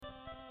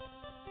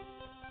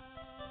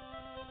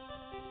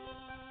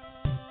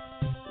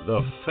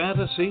The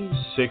Fantasy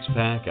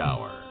Six-Pack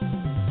Hour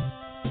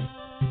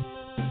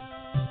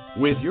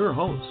with your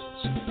hosts,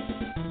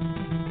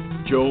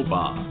 Joe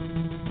Bob.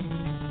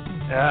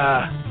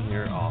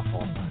 You're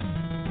awful.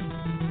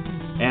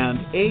 And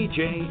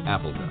A.J.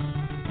 Applegarth.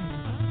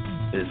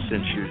 Is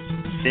Sin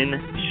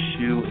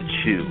Shu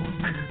Chu.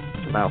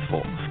 It's a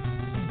mouthful.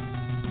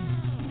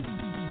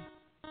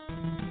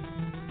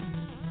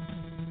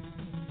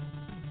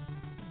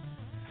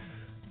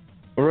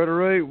 All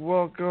right.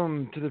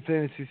 Welcome to the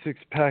Fantasy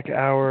Six-Pack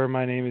Hour.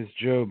 My name is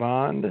Joe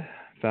Bond,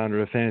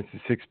 founder of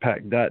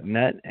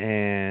FantasySixPack.net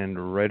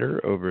and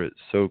writer over at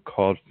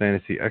So-Called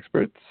Fantasy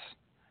Experts.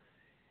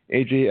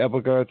 AJ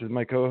Applegarth is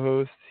my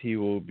co-host. He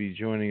will be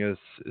joining us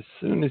as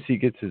soon as he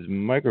gets his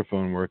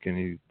microphone working.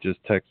 He just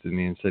texted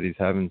me and said he's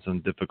having some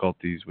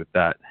difficulties with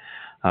that.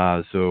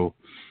 So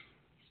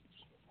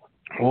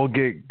we'll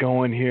get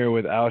going here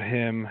without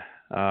him.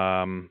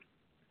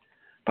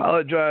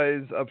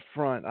 Apologize up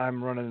front.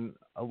 I'm running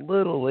a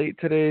little late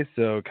today,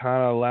 so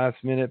kind of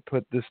last minute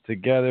put this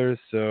together.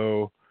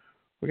 So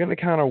we're going to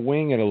kind of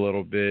wing it a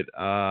little bit,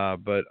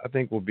 but I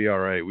think we'll be all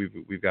right.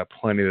 We've got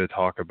plenty to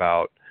talk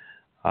about.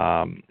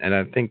 And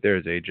I think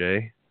there's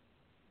AJ.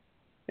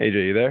 AJ,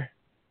 you there?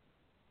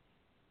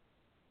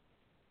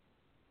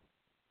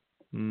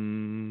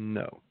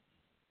 No.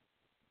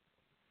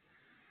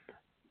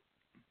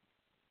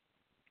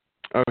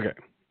 Okay.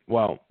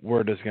 Well,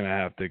 we're just going to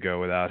have to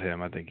go without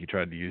him. I think he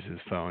tried to use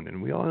his phone,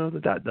 and we all know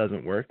that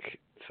doesn't work.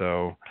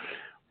 So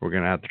we're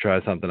going to have to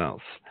try something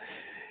else.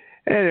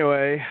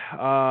 Anyway,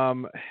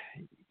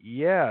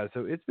 yeah,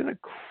 so it's been a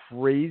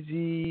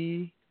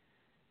crazy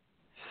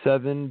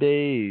 7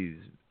 days.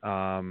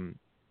 AJ,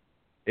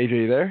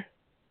 you there?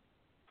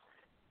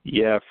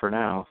 Yeah, for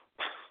now.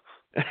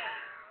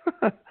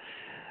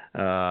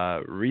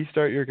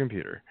 Restart your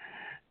computer.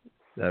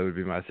 That would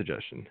be my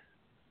suggestion.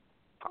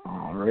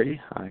 Alrighty,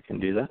 I can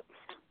do that.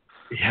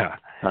 Yeah.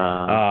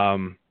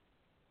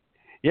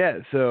 Yeah,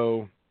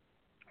 so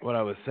what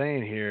I was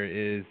saying here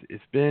is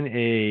it's been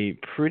a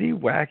pretty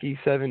wacky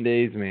 7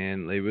 days,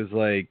 man. It was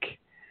like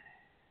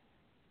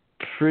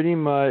pretty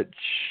much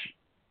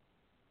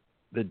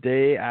the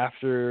day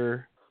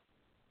after,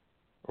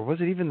 or was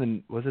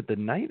it the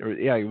night? Or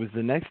yeah, it was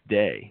the next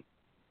day.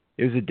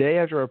 It was the day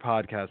after our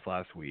podcast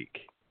last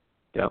week.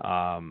 Yep.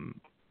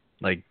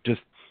 Like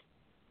just,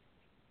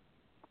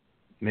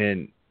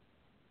 man,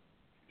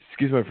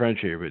 excuse my French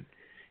here, but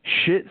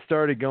shit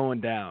started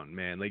going down,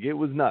 man. Like it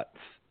was nuts.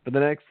 For the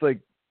next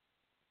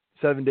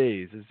 7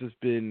 days, it's just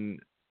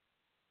been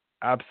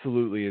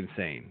absolutely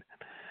insane.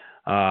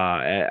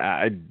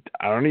 I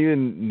don't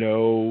even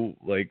know,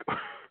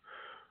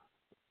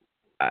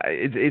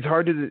 it's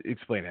hard to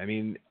explain. I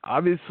mean,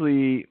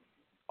 obviously,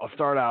 I'll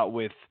start out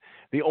with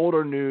the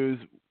older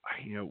news.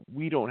 You know,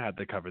 we don't have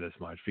to cover this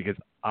much because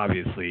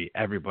obviously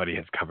everybody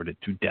has covered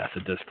it to death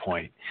at this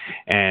point.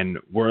 And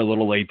we're a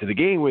little late to the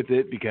game with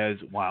it because,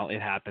 well,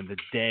 it happened the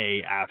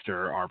day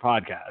after our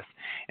podcast.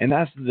 And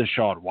that's the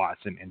Deshaun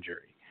Watson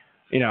injury.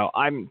 You know,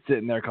 I'm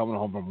sitting there coming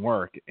home from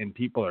work and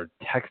people are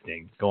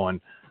texting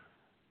going,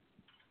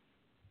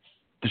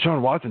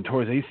 Deshaun Watson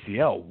tore his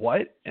ACL.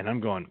 What? And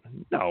I'm going,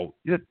 no,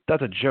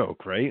 that's a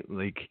joke, right?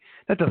 Like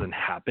that doesn't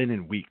happen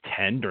in week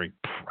 10 during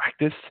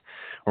practice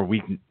or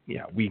week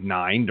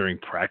 9 during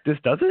practice,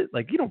 does it?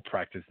 Like you don't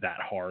practice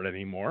that hard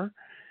anymore.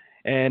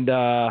 And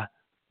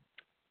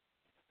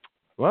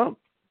well,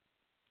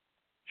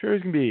 sure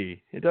as can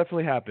be, it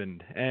definitely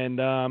happened.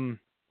 And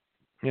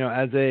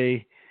as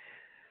a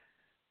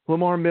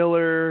Lamar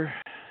Miller,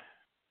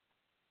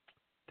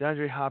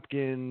 DeAndre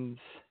Hopkins,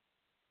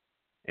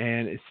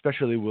 and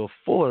especially Will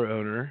Fuller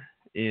owner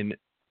in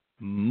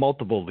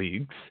multiple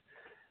leagues,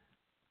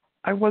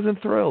 I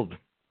wasn't thrilled.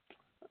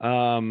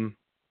 Dude,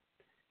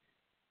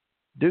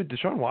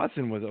 Deshaun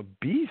Watson was a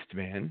beast,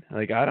 man.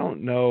 Like, I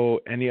don't know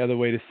any other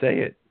way to say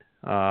it.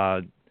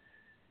 That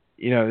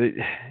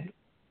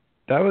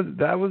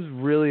was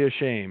really a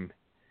shame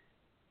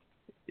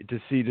to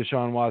see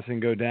Deshaun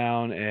Watson go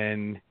down.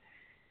 And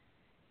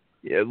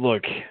yeah,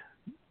 look,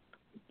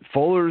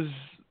 Fuller's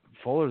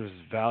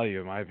value,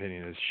 in my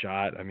opinion, is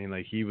shot. I mean,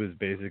 he was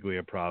basically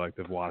a product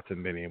of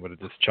Watson being able to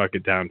just chuck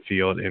it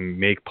downfield and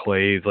make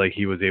plays like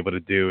he was able to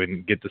do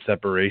and get the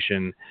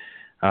separation,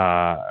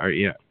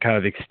 kind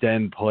of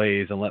extend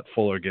plays and let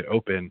Fuller get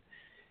open.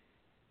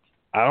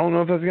 I don't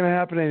know if that's going to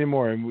happen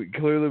anymore. And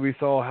we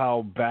saw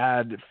how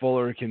bad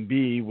Fuller can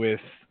be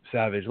with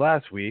Savage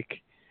last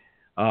week.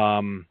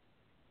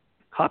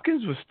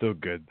 Hopkins was still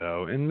good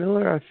though, and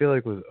Miller I feel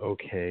like was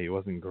okay. He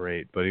wasn't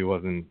great, but he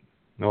wasn't.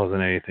 It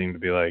wasn't anything to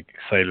be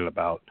excited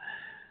about.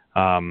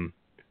 So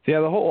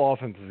yeah, the whole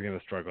offense is going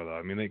to struggle though.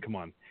 I mean, come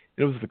on,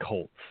 it was the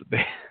Colts.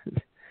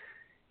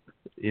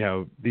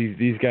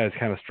 These guys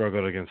kind of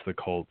struggled against the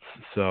Colts.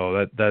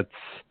 So that's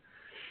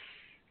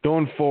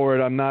going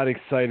forward. I'm not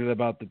excited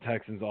about the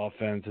Texans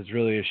offense. It's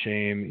really a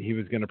shame. He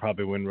was going to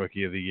probably win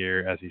Rookie of the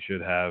Year as he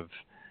should have.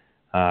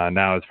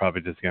 Now it's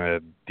probably just going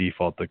to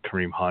default to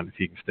Kareem Hunt if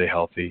he can stay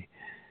healthy.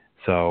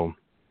 So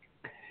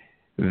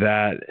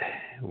that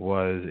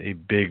was a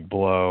big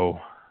blow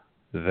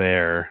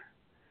there.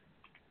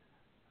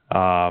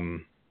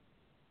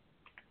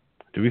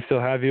 Do we still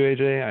have you,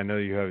 AJ? I know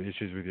you have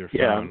issues with your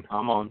Yeah, phone.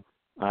 I'm on.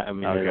 I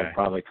mean, Okay. it'll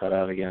probably cut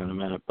out again in a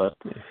minute, but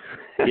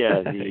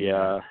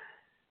yeah,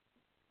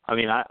 I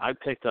mean, I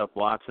picked up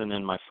Watson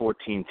in my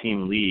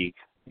 14-team league,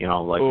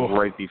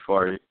 right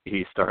before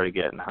he started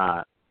getting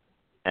hot,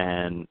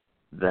 and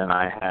then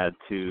I had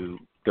to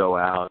go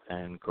out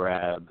and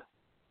grab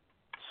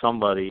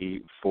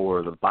somebody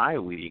for the bye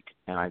week,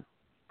 and I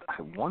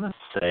want to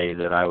say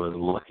that I was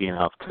lucky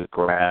enough to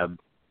grab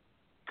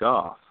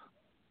Goff.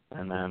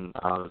 And then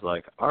I was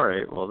like, all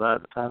right, well,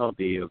 that'll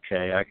be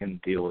okay. I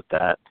can deal with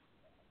that.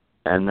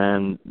 And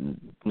then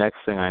next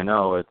thing I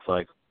know, it's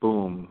like,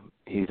 boom,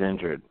 he's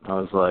injured. I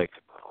was like,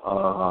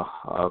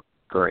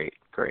 great.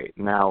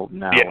 Now what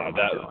am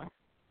I doing?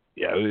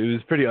 Yeah, it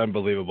was pretty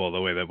unbelievable the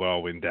way that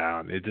all went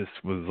down. It just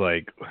was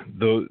like,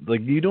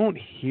 you don't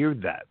hear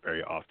that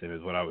very often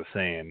is what I was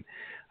saying.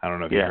 I don't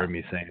know if you heard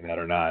me saying that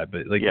or not,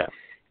 but you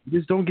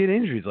just don't get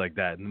injuries like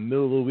that in the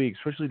middle of the week,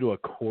 especially to a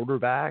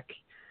quarterback.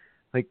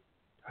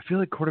 I feel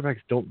like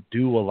quarterbacks don't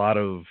do a lot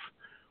of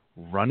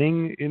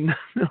running in the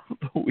middle of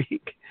the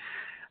week.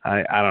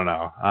 I don't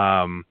know.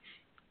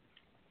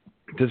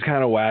 Just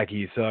kind of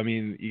wacky. So, I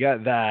mean, you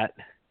got that.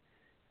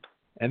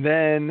 And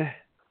then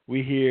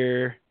we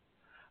hear,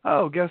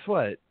 oh, guess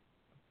what?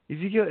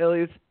 Ezekiel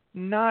Elliott's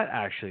not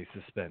actually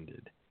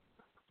suspended.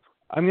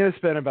 I'm going to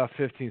spend about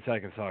 15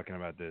 seconds talking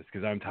about this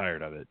because I'm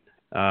tired of it.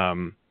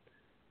 So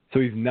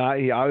he's not.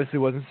 He obviously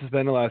wasn't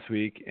suspended last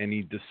week, and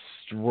he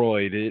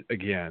destroyed it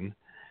again.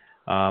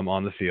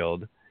 On the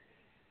field.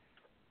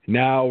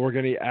 Now we're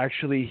going to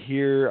actually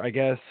hear, I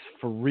guess,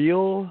 for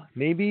real,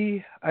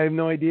 maybe. I have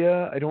no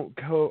idea. I don't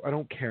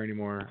care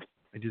anymore.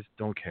 I just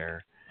don't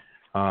care.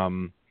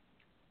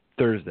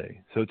 Thursday.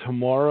 So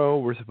tomorrow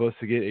we're supposed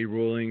to get a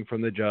ruling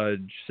from the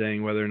judge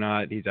saying whether or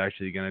not he's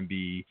actually going to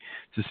be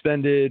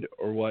suspended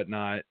or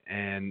whatnot,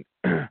 and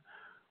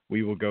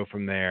we will go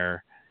from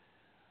there.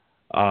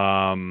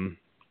 I'm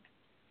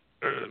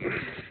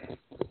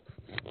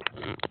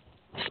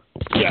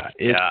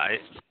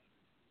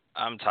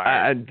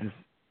tired.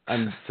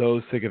 I'm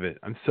so sick of it.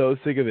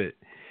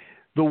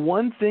 The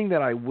one thing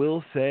that I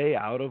will say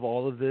out of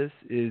all of this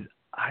is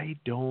I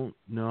don't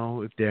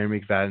know if Darren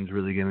McFadden's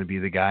really going to be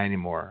the guy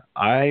anymore.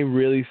 I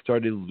really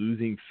started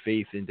losing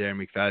faith in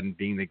Darren McFadden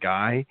being the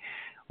guy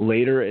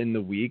later in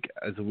the week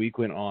as the week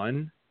went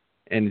on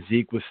and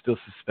Zeke was still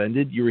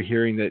suspended. You were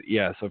hearing that,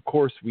 yes, of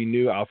course, we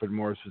knew Alfred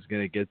Morris was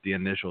going to get the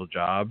initial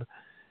job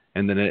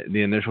and then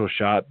the initial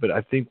shot, but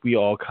I think we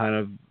all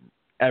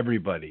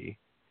everybody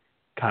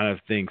kind of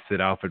thinks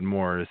that Alfred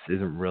Morris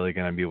isn't really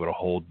going to be able to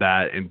hold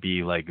that and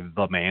be like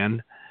the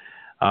man.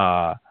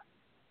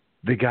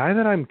 The guy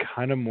that I'm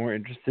kind of more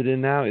interested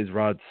in now is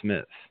Rod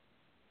Smith.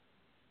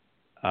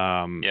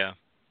 Yeah.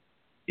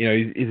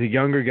 He's a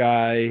younger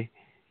guy.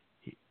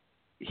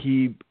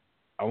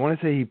 I want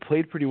to say he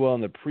played pretty well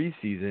in the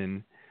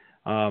preseason.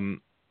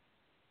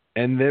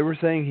 And they were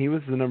saying he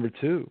was the number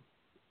 2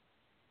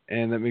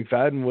 and that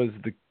McFadden was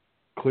the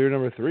clear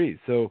number 3.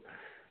 So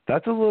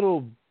that's a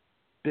little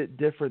bit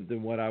different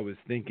than what I was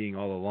thinking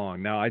all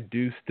along. Now, I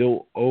do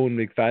still own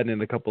McFadden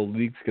in a couple of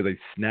leagues because I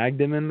snagged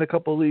him in a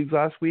couple of leagues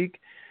last week.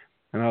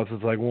 And I was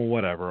just like, well,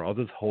 whatever. I'll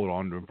just hold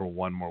on to him for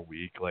one more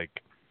week. Like,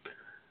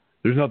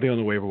 there's nothing on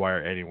the waiver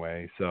wire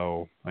anyway.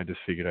 So I just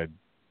figured I'd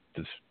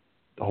just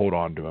hold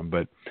on to him.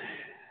 But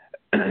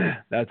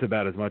that's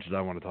about as much as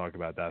I want to talk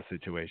about that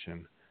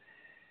situation.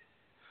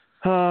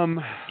 We'll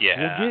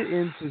get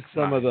into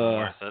some of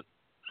the...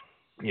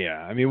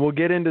 Yeah, I mean, we'll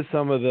get into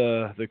some of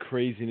the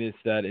craziness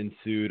that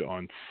ensued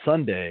on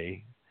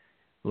Sunday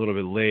a little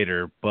bit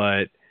later,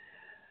 but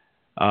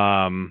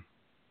want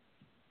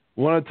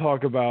to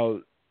talk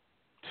about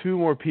 2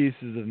 more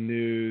pieces of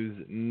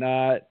news,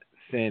 not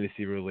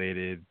fantasy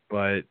related,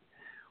 but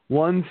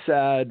one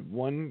sad,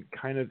 one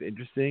kind of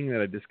interesting that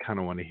I just kind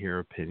of want to hear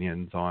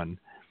opinions on.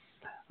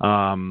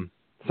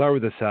 Start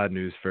with the sad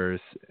news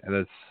first, and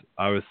that's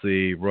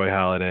obviously Roy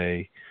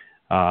Halladay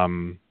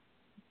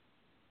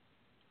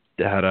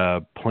had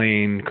a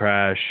plane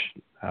crash.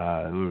 It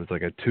was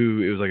like a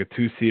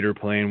 2-seater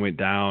plane went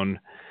down.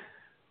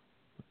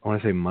 I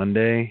want to say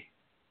Monday.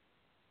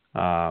 It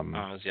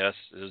was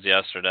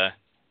yesterday.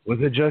 Was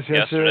it just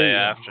yesterday? Yesterday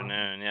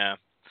afternoon, yeah.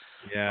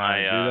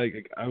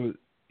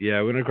 Yeah,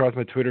 I went across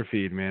my Twitter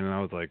feed, man, and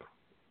I was like,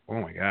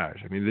 oh my gosh.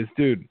 I mean, this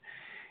dude,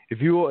 if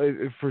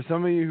for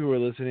some of you who are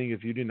listening,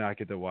 if you did not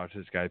get to watch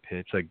this guy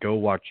pitch, like, go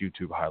watch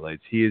YouTube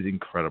highlights. He is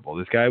incredible.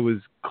 This guy was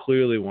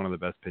clearly one of the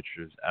best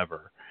pitchers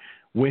ever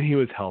when he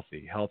was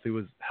healthy. Health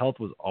was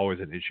always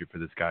an issue for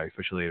this guy,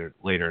 especially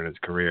later in his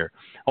career.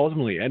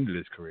 Ultimately ended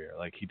his career.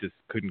 Like, he just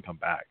couldn't come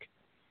back.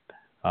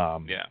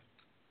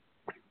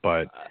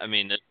 But I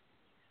mean,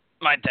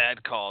 my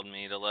dad called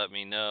me to let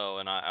me know,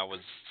 and I was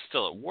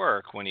still at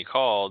work when he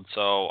called,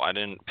 so I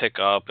didn't pick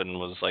up and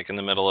was like in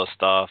the middle of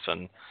stuff.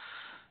 And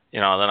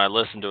then I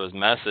listened to his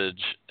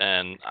message,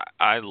 and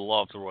I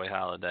loved Roy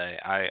Halladay.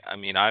 I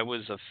mean, I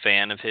was a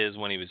fan of his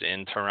when he was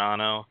in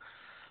Toronto,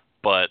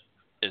 but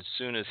as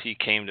soon as he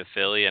came to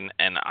Philly, and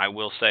I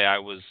will say I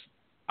was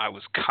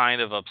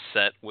kind of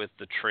upset with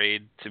the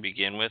trade to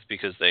begin with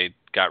because they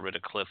got rid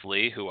of Cliff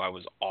Lee, who I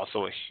was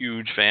also a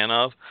huge fan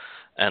of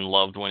and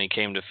loved when he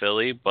came to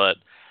Philly. But,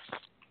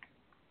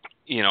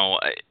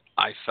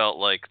 I felt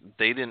like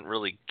they didn't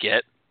really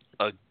get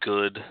a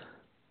good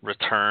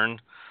return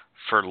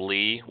for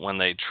Lee when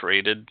they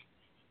traded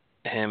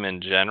him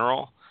in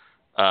general,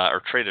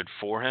 or traded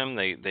for him.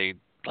 They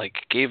like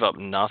gave up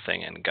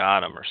nothing and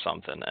got him or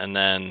something. And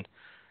then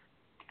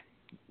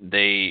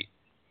they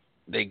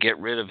get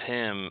rid of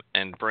him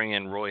and bring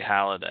in Roy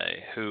Halladay,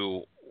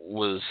 who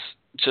was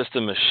just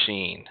a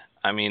machine.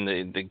 I mean,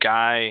 the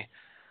guy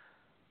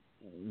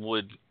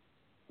would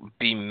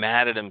be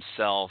mad at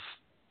himself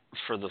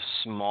for the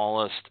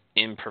smallest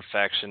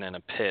imperfection in a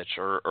pitch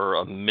or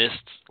a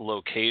missed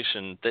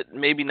location that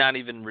maybe not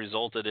even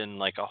resulted in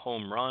like a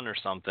home run or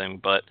something.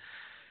 But,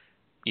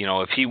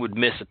 if he would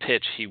miss a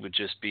pitch, he would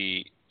just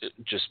be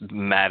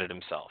mad at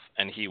himself,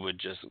 and he would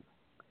just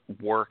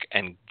work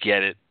and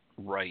get it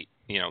right,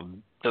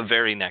 the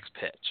very next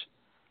pitch.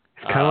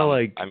 It's kind of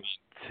like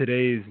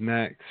today's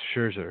Max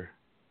Scherzer.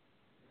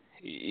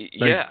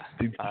 Yeah.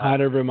 It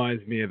kind of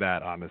reminds me of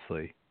that,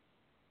 honestly.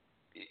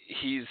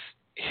 He's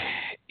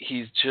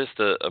just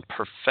a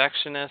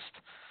perfectionist.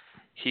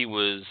 He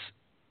was,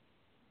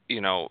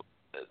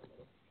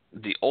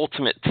 the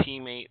ultimate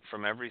teammate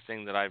from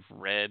everything that I've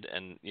read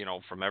and,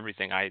 from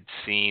everything I had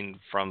seen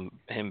from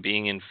him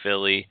being in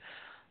Philly.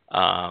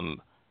 I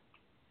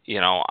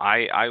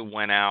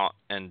went out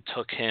and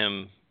took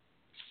him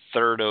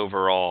third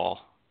overall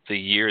the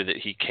year that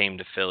he came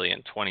to Philly in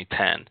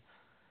 2010.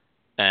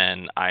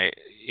 And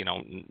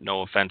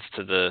no offense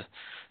to the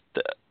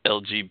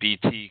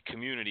LGBT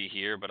community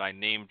here, but I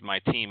named my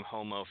team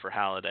Homo for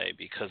Halladay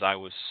because I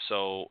was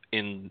so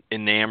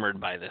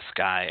enamored by this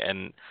guy,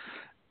 and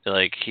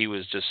like he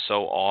was just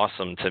so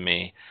awesome to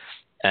me.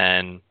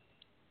 And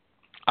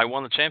I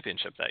won the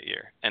championship that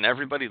year, and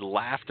everybody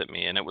laughed at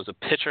me, and it was a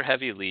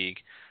pitcher-heavy league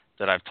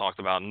that I've talked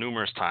about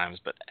numerous times,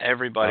 but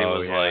everybody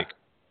was like,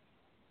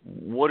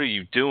 what are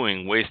you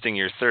doing, wasting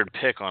your third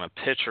pick on a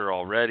pitcher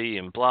already,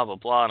 and blah, blah,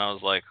 blah. And I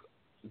was like,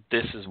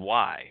 this is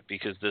why,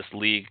 because this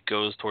league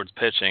goes towards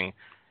pitching.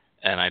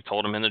 And I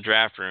told him in the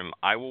draft room,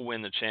 I will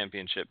win the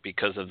championship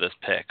because of this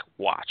pick.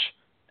 Watch.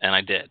 And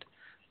I did.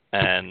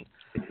 And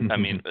I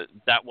mean,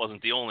 that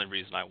wasn't the only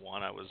reason I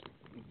won. I was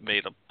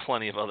made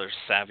plenty of other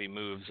savvy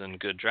moves and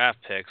good draft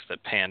picks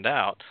that panned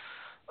out,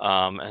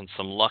 and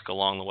some luck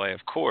along the way,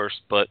 of course.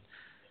 But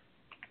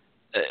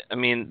I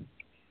mean,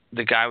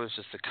 the guy was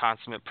just a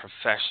consummate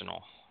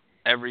professional.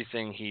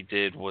 Everything he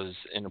did was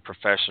in a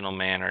professional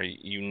manner.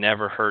 You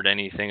never heard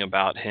anything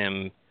about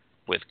him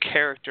with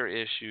character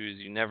issues.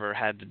 You never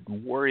had to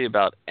worry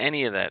about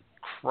any of that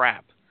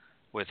crap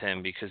with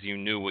him because you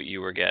knew what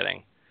you were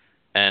getting.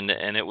 And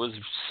it was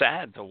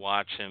sad to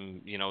watch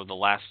him, the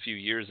last few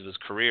years of his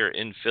career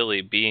in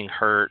Philly being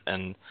hurt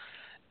and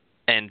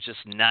just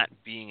not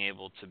being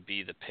able to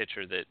be the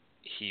pitcher that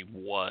he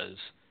was.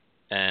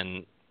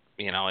 And,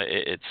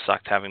 it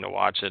sucked having to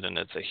watch it, and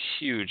it's a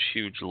huge,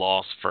 huge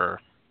loss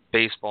for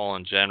baseball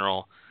in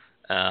general.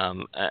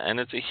 And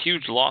it's a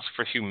huge loss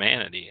for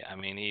humanity. I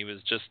mean, he was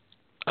just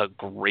a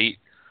great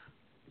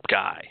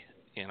guy.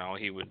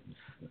 He would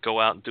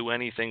go out and do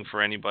anything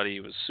for anybody. He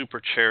was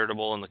super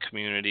charitable in the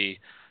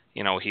community.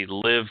 He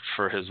lived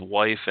for his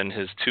wife and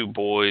his two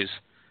boys.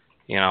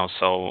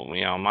 So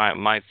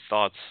my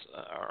thoughts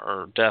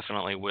are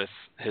definitely with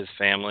his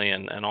family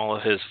and all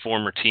of his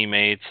former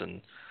teammates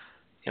and,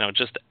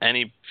 just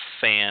any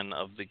fan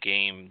of the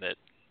game that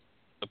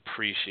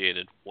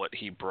appreciated what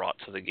he brought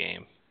to the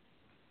game.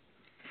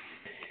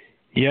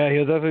 Yeah,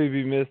 he'll definitely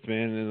be missed,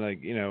 man. And like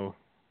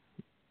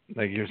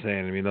you're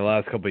saying, I mean, the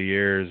last couple of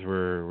years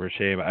were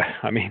shame.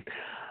 I mean,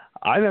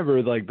 I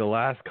remember like the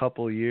last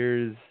couple of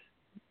years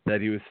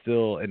that he was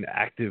still an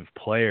active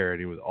player and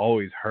he was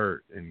always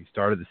hurt and he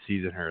started the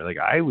season hurt. Like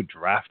I would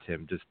draft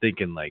him just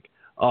thinking like,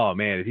 oh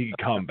man, if he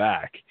could come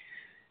back.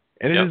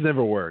 And it just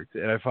never worked.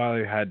 And I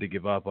finally had to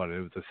give up on it. It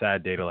was a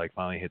sad day to like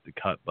finally hit the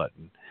cut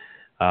button.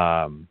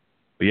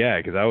 But yeah,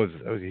 because I was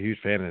a huge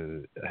fan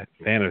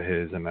of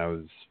his, and I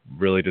was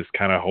really just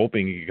kind of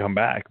hoping he could come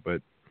back,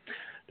 but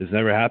this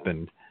never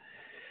happened.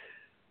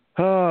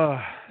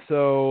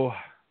 So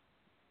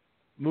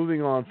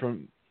moving on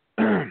from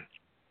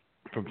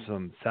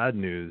some sad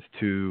news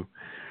to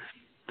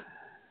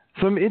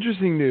some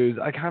interesting news.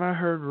 I kind of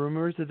heard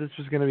rumors that this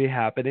was going to be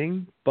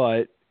happening,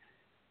 but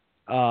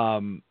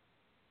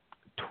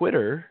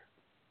Twitter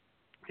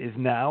is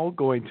now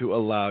going to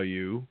allow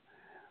you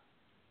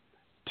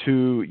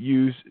to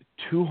use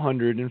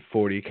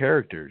 240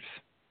 characters.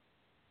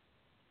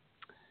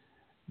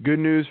 Good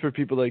news for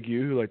people like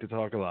you who like to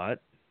talk a lot.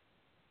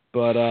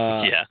 But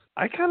yeah.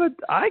 I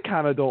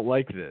kind of don't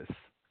like this.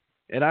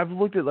 And I've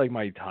looked at like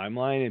my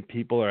timeline and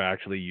people are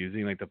actually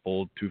using like the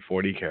full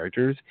 240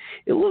 characters.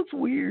 It looks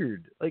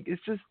weird. Like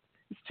it's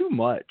too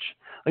much.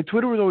 Like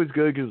Twitter was always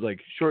good because like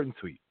short and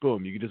sweet.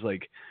 Boom, you could just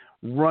like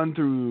run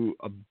through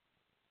a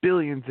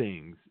billion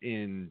things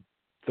in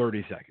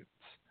 30 seconds.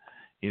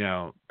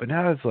 But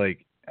now it's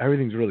like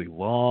everything's really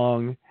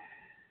long,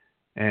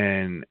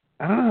 and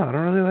I don't know. I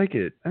don't really like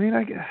it. I mean,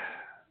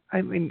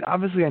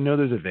 obviously I know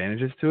there's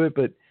advantages to it,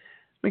 but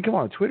I mean, come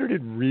on, Twitter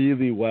did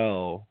really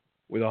well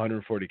with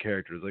 140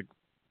 characters. Like,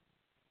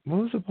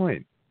 what was the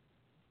point?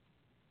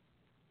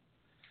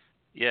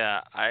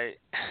 Yeah, I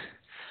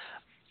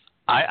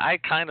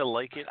kind of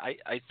like it.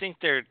 I think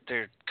there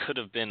could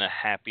have been a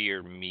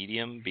happier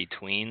medium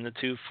between the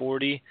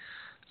 240.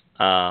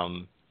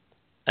 And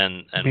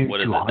Maybe what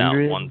is it now?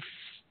 200?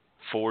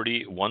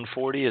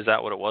 140? Is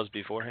that what it was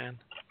beforehand?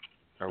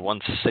 Or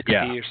 160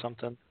 Yeah. or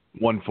something?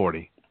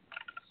 140.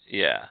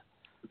 Yeah.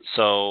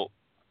 So,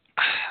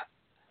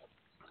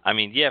 I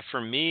mean, yeah,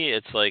 for me,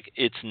 it's like,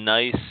 it's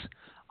nice.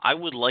 I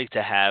would like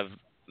to have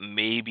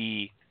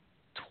maybe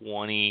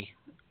 20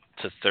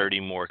 to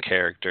 30 more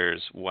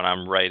characters when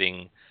I'm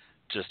writing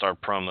just our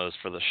promos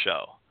for the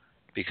show,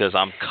 because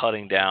I'm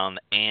cutting down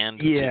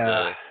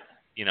to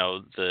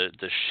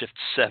the shift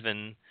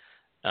 7.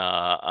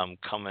 I'm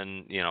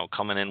coming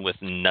in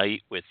with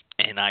night with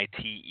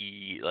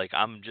NITE. Like,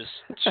 I'm just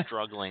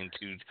struggling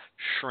to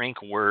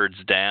shrink words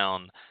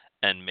down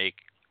and make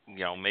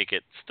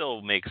it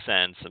still make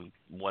sense and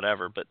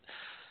whatever. But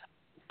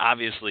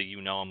obviously,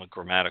 I'm a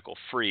grammatical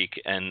freak,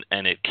 and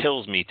it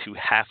kills me to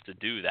have to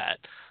do that,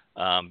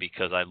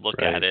 because I look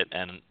at it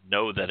and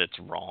know that it's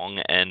wrong,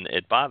 and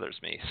it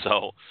bothers me.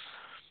 So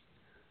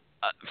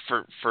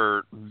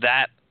for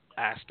that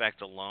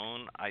aspect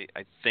alone, I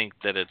think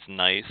that it's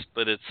nice.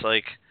 But it's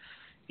like,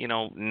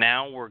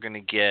 now we're going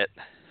to get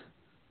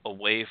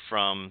away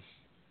from,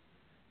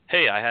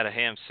 hey, I had a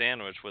ham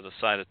sandwich with a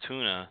side of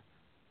tuna,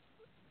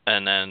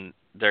 and then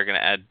they're going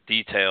to add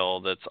detail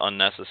that's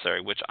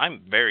unnecessary, which I'm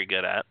very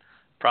good at,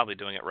 probably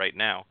doing it right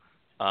now.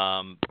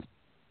 I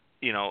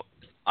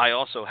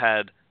also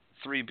had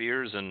 3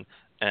 beers and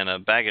a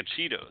bag of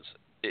Cheetos.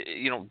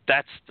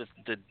 That's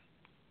the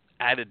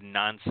added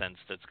nonsense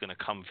that's going to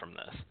come from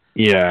this.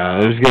 Yeah,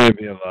 there's going to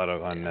be a lot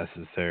of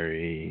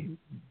unnecessary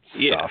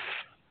stuff.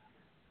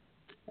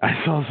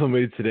 I saw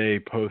somebody today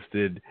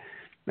posted,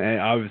 and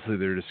obviously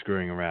they're just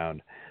screwing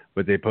around,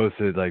 but they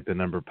posted like the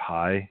number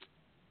pi,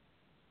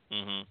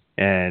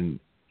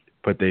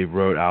 but they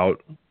wrote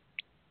out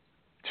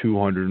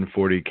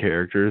 240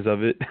 characters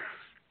of it,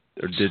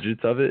 or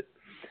digits of it,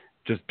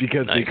 just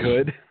because they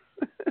could.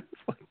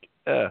 It's like,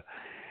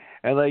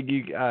 and like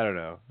I don't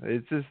know.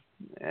 It's just,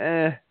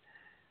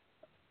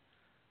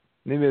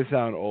 maybe I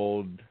sound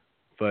old,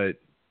 but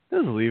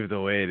just leave it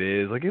the way it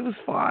is. Like, it was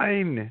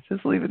fine.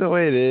 Just leave it the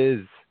way it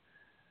is.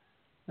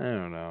 I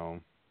don't know.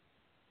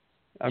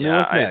 I mean,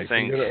 what's next? I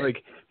think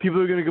people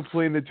are gonna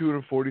complain that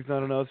 240 is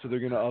not enough, so they're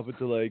gonna up it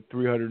to like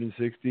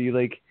 360.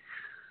 Like,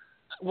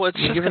 well, it's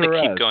just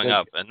gonna keep going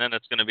up, and then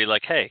it's gonna be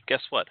like, hey,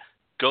 guess what?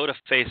 Go to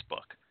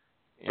Facebook.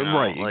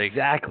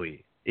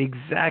 Exactly.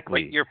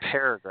 Write your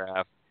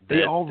paragraph.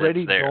 They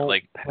already don't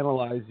like,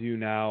 penalize you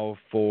now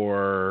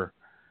for.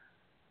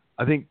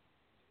 I think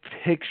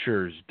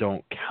pictures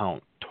don't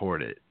count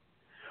toward it,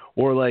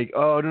 or like,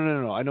 oh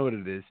no, I know what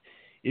it is.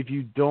 If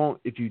you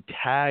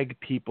tag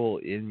people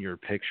in your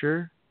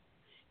picture,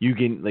 you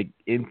can like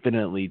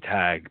infinitely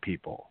tag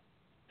people.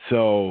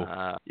 So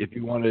if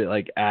you want to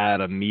like add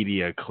a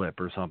media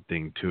clip or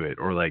something to it,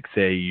 or like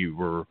say you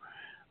were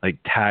like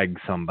tag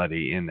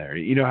somebody in there,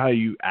 you know how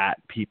you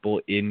 @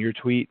 people in your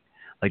tweet,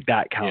 like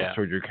that counts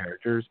toward your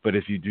characters. But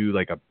if you do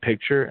like a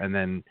picture and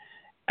then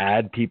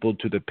add people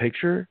to the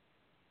picture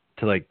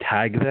to like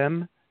tag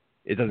them,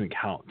 it doesn't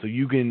count. So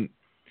you can,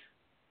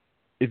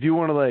 if you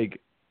want to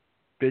like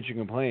bitch and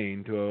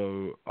complain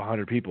to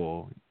 100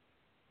 people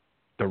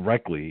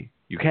directly,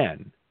 you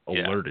can,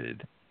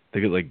 alerted.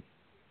 They get like,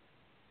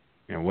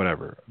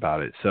 whatever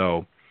about it.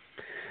 So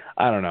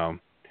I don't know.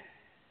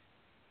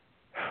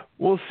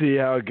 We'll see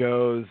how it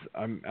goes.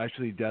 I'm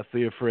actually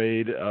deathly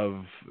afraid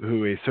of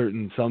who a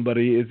certain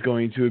somebody is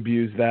going to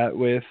abuse that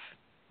with,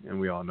 and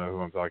we all know who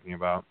I'm talking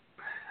about.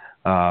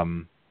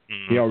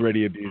 He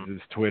already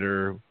abuses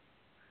Twitter,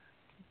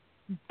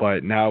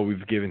 but now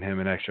we've given him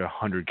an extra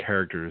 100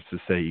 characters to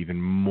say even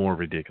more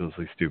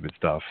ridiculously stupid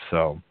stuff.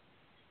 So,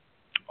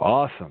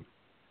 awesome.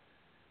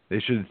 They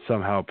should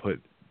somehow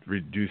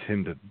reduce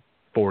him to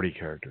 40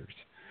 characters.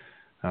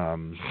 I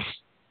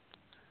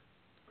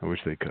wish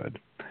they could.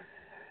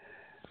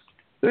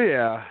 So,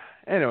 yeah.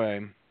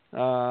 Anyway,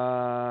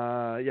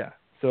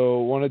 so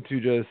wanted to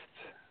just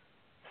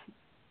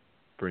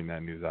bring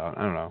that news out.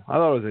 I don't know. I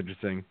thought it was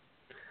interesting.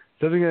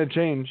 Definitely going to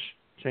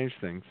change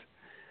things.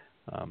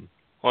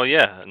 Well,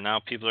 yeah. Now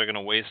people are going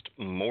to waste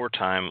more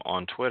time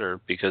on Twitter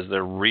because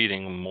they're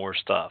reading more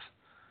stuff.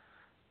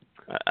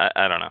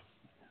 I don't know.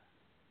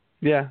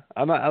 Yeah,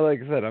 I'm not.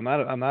 Like I said, I'm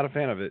not a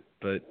fan of it,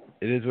 but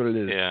it is what it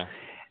is. Yeah.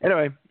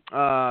 Anyway,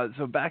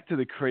 so back to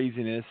the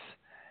craziness.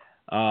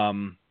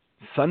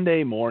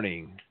 Sunday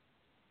morning,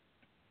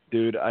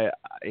 dude.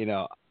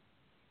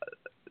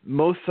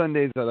 Most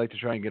Sundays I like to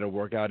try and get a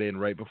workout in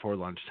right before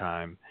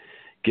lunchtime.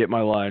 Get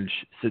my lunch,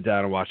 sit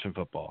down and watch some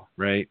football,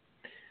 right?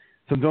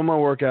 So I'm doing my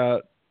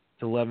workout.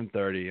 It's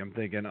 11:30. I'm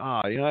thinking,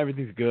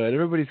 everything's good.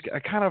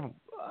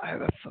 I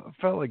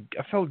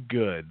felt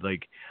good.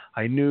 Like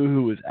I knew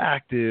who was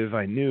active.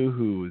 I knew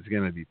who was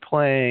going to be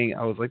playing.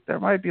 I was like, there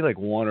might be like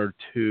one or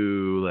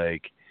two.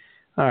 Like,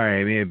 all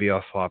right, maybe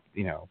I'll swap.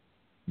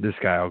 This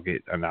guy will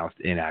get announced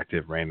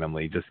inactive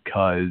randomly just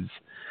cause.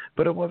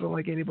 But it wasn't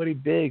like anybody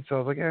big, so I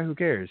was like, who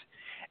cares?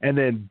 And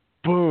then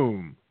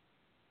boom,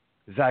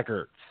 Zach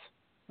Ertz.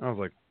 I was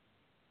like,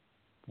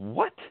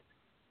 what?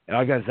 And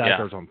I got Zach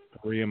Ertz on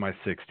 3 of my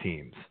 6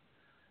 teams.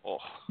 Oh.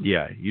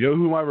 Yeah. You know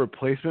who my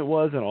replacement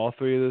was in all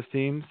 3 of those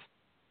teams?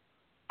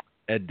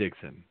 Ed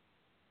Dixon.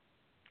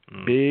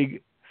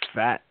 Big,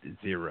 fat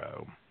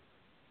 0.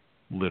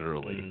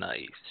 Literally.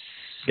 Nice.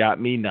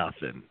 Got me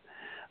nothing.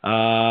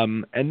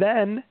 And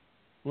then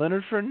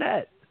Leonard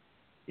Fournette.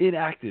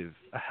 Inactive.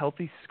 A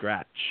healthy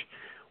scratch.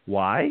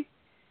 Why?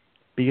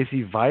 Because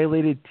he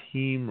violated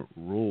team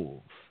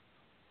rules.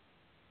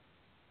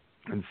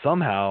 And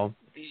somehow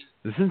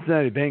the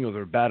Cincinnati Bengals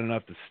are bad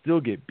enough to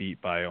still get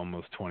beat by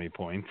almost 20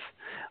 points.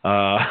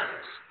 God,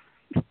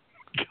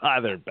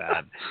 they're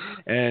bad.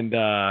 And,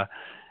 I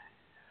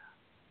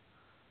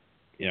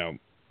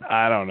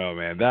don't know,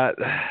 man.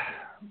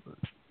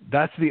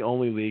 That's the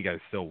only league I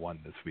still won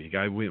this week.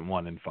 I went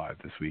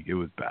 1-5 this week. It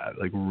was bad.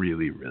 Like,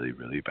 really, really,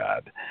 really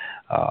bad.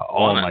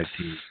 All my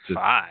teams.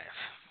 5.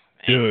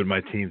 Dude,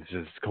 my team's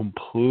just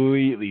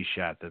completely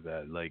shot to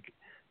bed. Like,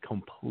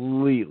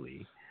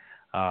 completely.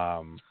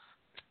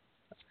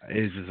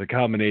 It's just a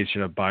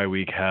combination of bye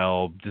week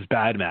hell, just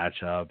bad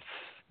matchups,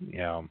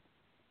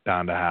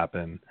 bound to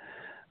happen.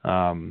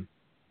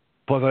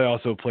 Plus, I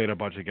also played a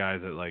bunch of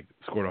guys that like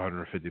scored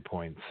 150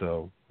 points.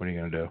 So what are you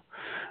gonna do?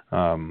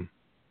 And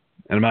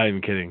I'm not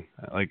even kidding.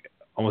 Like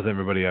almost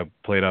everybody I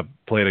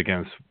played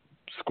against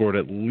scored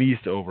at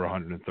least over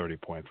 130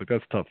 points. Like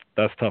that's tough.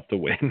 That's tough to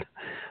win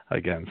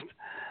against.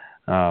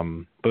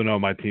 But no,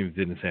 my teams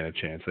didn't stand a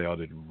chance. They all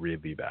did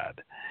really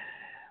bad.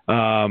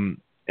 And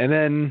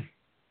then,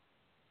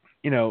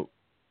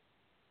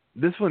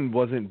 this one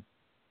wasn't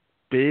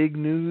big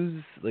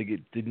news. Like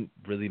it didn't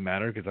really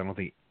matter because I don't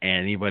think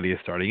anybody is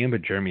starting him.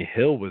 But Jeremy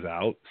Hill was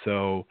out,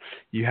 so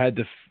you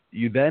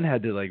then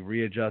had to like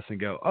readjust and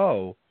go,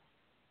 oh,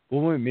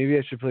 well, wait, maybe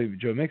I should play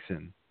Joe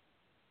Mixon.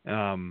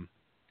 And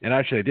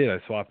actually, I did. I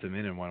swapped him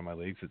in one of my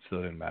leagues. It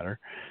still didn't matter.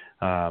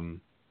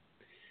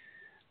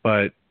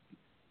 But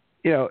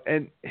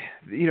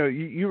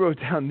you wrote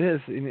down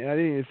this, and I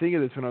didn't even think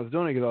of this when I was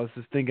doing it because I was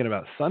just thinking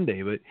about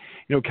Sunday. But,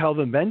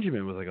 Calvin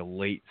Benjamin was like a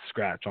late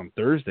scratch on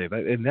Thursday,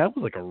 and that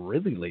was like a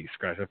really late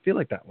scratch. I feel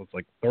like that was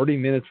like 30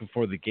 minutes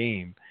before the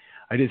game.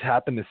 I just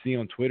happened to see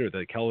on Twitter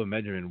that Calvin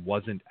Benjamin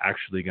wasn't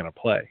actually going to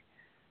play.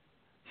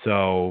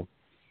 So,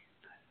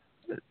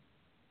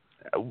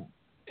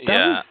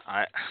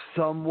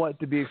 somewhat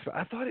to be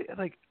expected.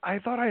 I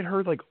thought I'd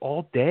heard like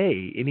all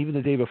day and even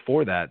the day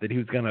before that he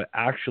was going to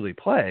actually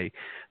play.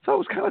 So I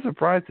was kind of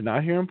surprised to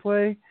not hear him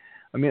play.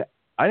 I mean,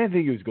 I didn't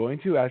think he was going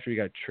to after he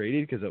got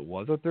traded because it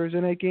was a Thursday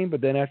night game.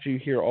 But then after you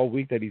hear all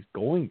week that he's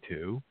going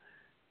to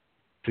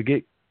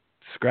get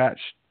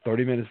scratched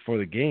 30 minutes before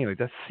the game, like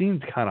that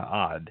seemed kind of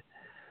odd.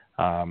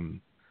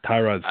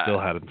 Tyrod still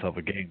had himself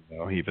a game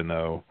though, even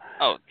though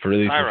for at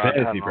least for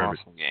fantasy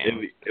purposes,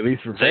 at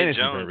least for fantasy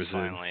purposes,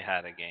 finally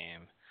had a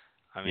game.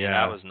 I mean,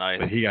 that was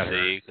nice to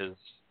see because,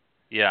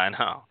 I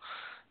know.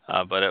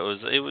 But it was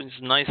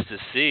nice to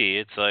see.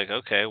 It's like,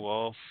 okay,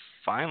 well,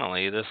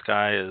 finally this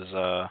guy is,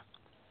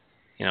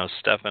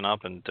 stepping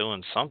up and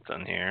doing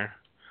something here.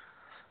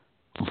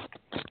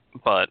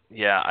 But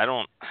I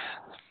don't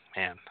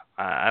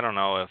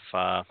know if.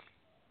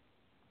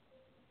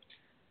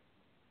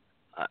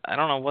 I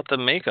don't know what to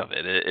make of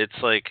it.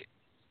 It's like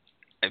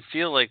I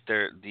feel like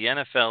the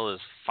NFL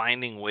is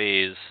finding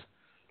ways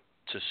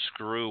to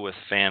screw with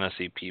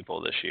fantasy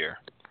people this year.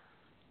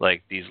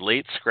 Like these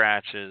late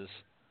scratches,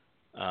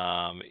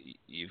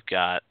 you've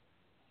got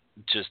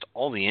just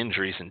all the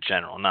injuries in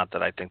general. Not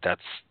that I think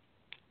that's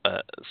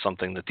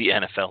something that the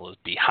NFL is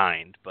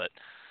behind, but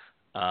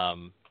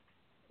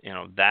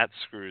that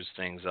screws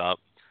things up.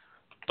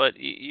 But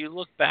you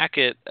look back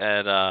at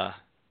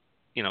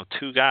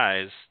two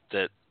guys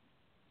that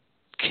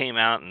came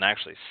out and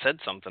actually said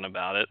something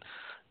about it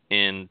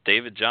in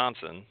David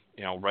Johnson,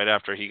 right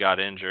after he got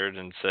injured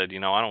and said,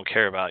 I don't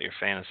care about your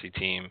fantasy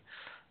team.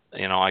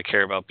 I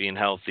care about being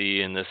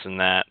healthy and this and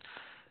that.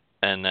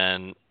 And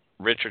then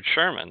Richard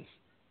Sherman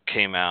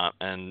came out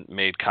and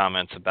made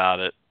comments about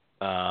it.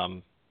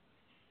 And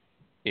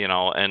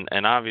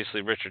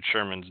obviously Richard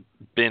Sherman's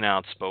been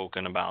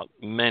outspoken about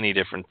many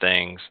different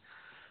things.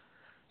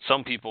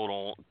 Some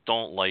people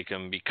don't like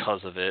him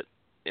because of it,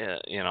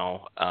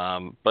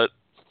 but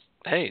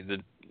hey,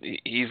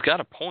 he's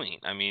got a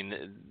point. I mean,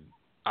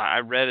 I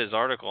read his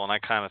article and I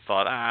kind of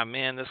thought,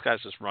 man, this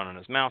guy's just running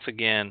his mouth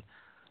again.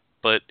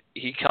 But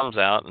he comes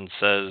out and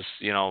says,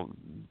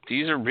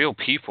 these are real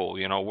people.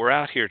 We're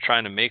out here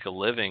trying to make a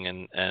living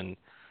and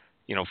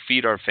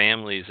feed our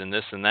families and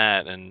this and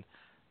that. And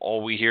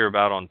all we hear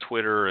about on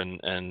Twitter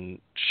and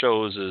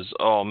shows is,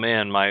 oh,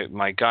 man,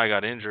 my guy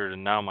got injured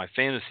and now my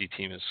fantasy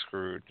team is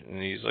screwed. And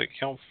he's like,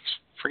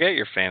 forget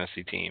your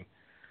fantasy team.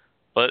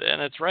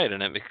 And it's right,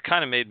 and it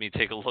kind of made me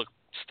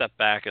step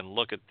back and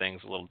look at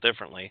things a little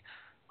differently.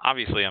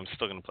 Obviously, I'm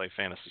still going to play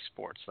fantasy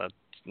sports. That's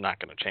not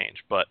going to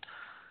change. But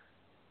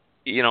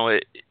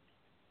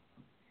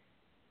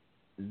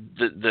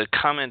the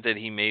comment that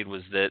he made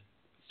was that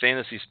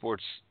fantasy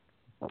sports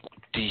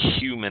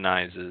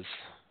dehumanizes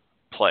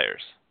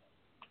players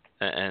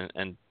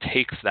and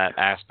takes that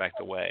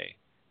aspect away.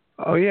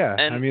 Oh yeah,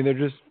 and, I mean they're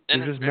just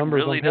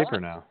numbers really on paper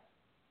does. now.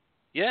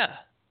 Yeah,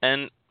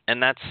 and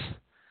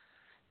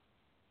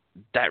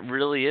that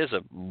really is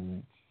a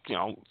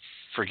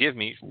forgive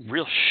me,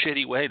 real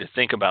shitty way to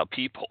think about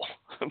people,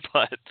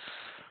 but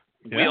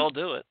we all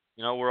do it.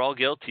 We're all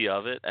guilty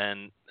of it,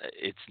 and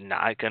it's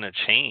not going to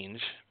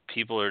change.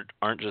 People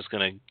aren't just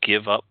going to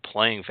give up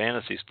playing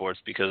fantasy sports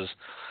because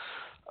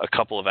a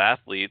couple of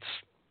athletes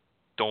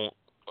don't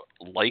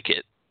like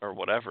it or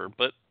whatever.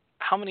 But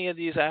how many of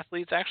these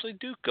athletes actually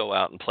do go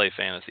out and play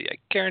fantasy? I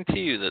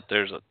guarantee you that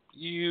there's a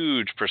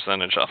huge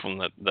percentage of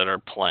them that are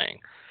playing.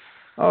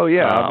 Oh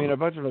yeah, I mean a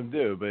bunch of them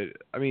do, but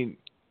I mean,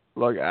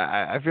 look,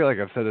 I feel like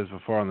I've said this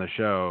before on the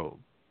show,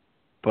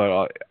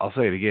 but I'll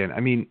say it again. I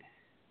mean,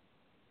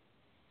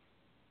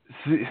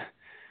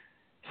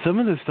 some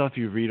of the stuff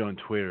you read on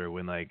Twitter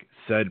when like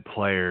said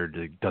player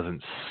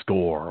doesn't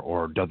score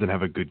or doesn't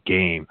have a good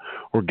game,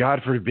 or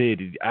God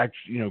forbid,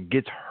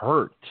 gets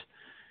hurt,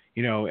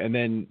 and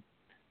then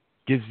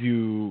gives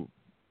you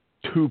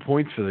 2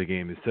 points for the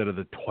game instead of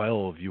the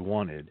 12 you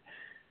wanted.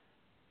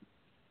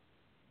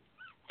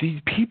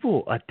 These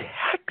people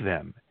attack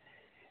them.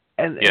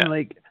 And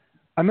like,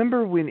 I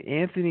remember when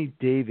Anthony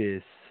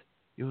Davis,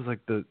 it was like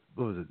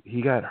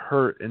he got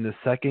hurt in the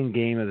second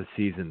game of the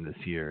season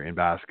this year in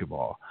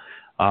basketball.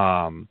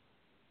 I'm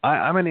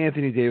an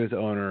Anthony Davis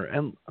owner,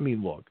 and I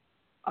mean, look,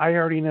 I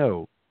already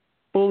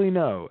fully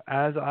know,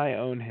 as I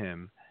own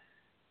him,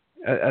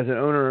 as an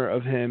owner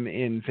of him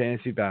in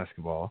fantasy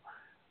basketball,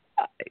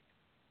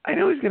 I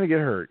know he's going to get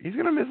hurt. He's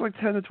going to miss like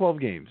 10 to 12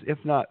 games, if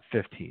not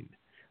 15.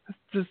 That's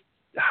just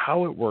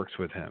how it works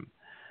with him.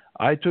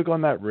 I took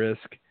on that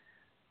risk,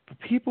 but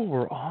people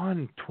were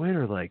on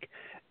Twitter like,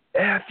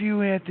 F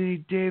you,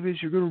 Anthony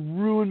Davis, you're going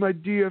to ruin my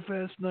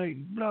DFS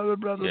night, blah, blah,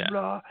 blah, blah,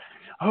 blah.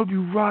 I hope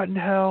you rot in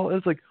hell.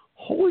 It's like,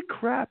 holy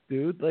crap,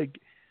 dude. Like,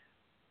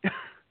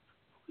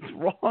 what's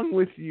wrong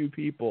with you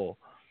people?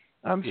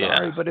 I'm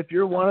sorry, but if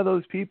you're one of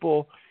those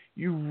people,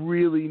 you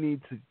really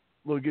need to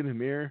look in the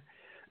mirror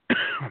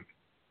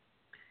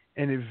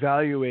and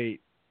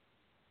evaluate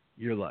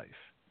your life,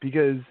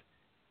 because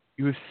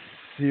you have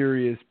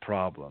serious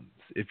problems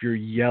if you're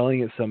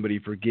yelling at somebody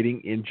for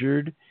getting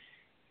injured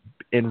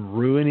and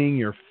ruining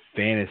your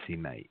fantasy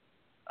night.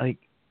 Like,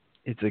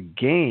 it's a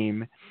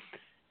game.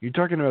 You're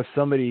talking about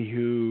somebody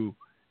who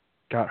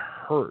got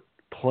hurt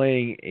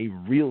playing a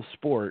real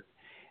sport,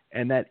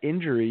 and that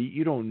injury,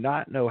 you do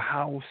not know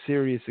how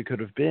serious it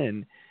could have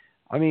been.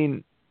 I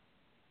mean,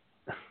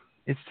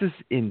 it's just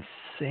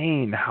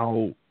insane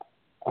how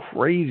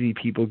crazy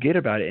people get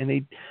about it, and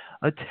they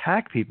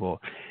attack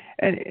people.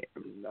 And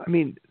I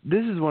mean,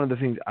 this is one of the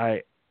things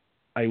I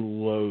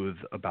loathe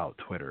about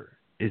Twitter,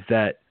 is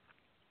that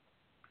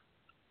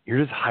you're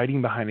just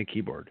hiding behind a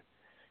keyboard.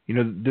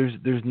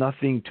 There's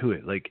nothing to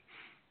it. Like,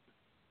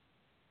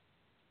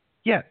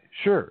 yeah,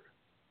 sure.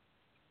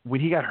 When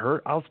he got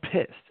hurt, I was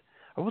pissed.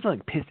 I wasn't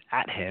like pissed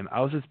at him.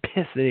 I was just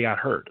pissed that he got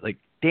hurt. Like,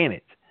 damn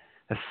it,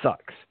 that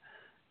sucks.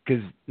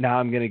 Because now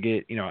I'm gonna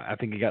get, I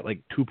think he got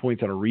like 2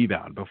 points on a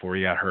rebound before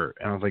he got hurt,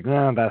 and I was like,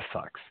 nah, that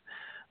sucks.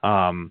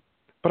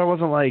 But I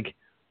wasn't like,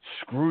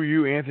 screw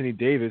you, Anthony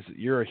Davis.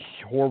 You're a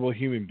horrible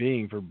human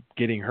being for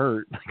getting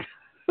hurt.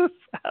 That's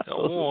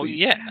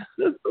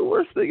the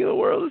worst thing in the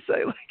world to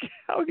say. Like,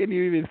 how can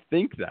you even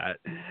think that?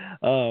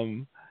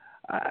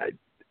 I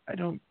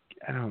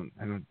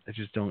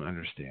just don't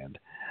understand.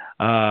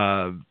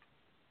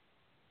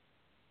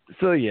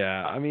 So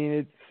yeah, I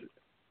mean,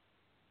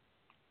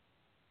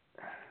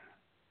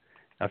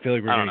 I feel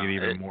like we're going to get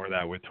even more of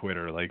that with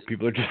Twitter. Like,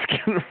 people are just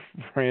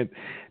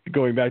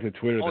going back to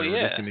Twitter. We're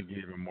just going to get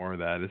even more of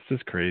that. It's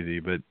just crazy,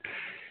 but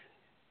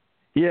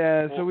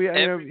yeah. Well,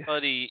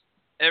 so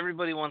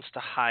everybody wants to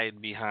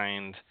hide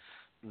behind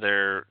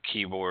their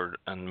keyboard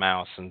and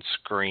mouse and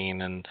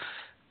screen and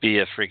be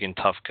a freaking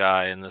tough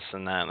guy and this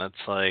and that. And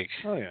it's like,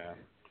 oh yeah,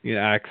 you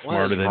act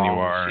smarter than you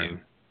are.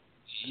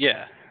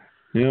 Yeah.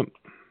 Yep.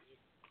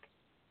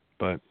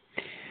 But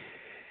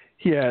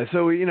yeah,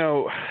 so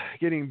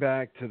getting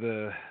back to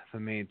the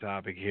main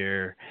topic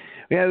here,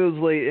 we had those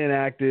late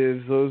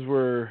inactives. Those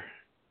were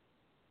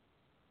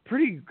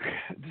pretty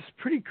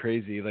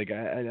crazy. Like,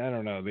 I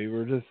don't know, they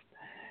were just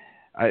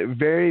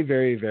very,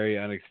 very, very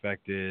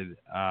unexpected.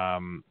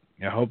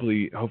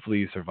 Hopefully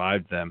you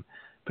survived them.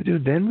 But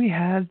dude, then we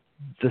had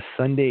the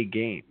Sunday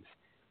games.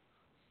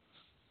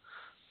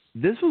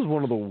 This was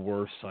one of the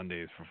worst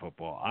Sundays for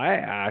football. I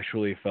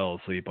actually fell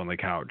asleep on the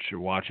couch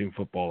watching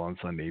football on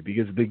Sunday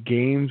because the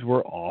games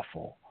were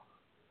awful.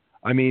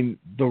 I mean,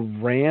 the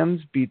Rams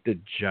beat the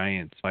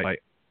Giants by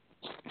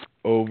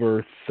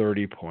over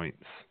 30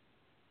 points.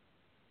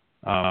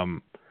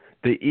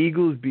 The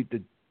Eagles beat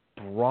the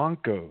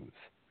Broncos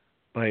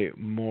by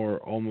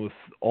almost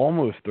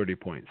 30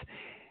 points.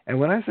 And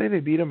when I say they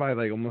beat them by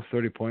like almost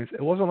 30 points,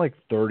 it wasn't like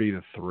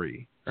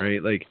 30-3,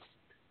 right? Like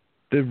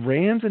the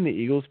Rams and the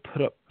Eagles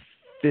put up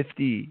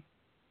 50.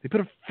 They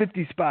put a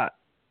 50 spot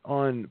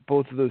on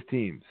both of those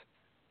teams.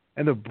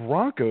 And the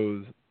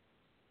Broncos,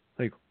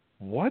 like,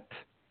 what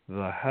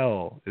the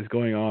hell is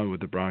going on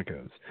with the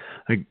Broncos?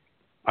 Like,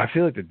 I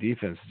feel like the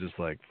defense is just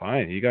like,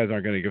 fine, you guys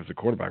aren't going to give us a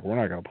quarterback. We're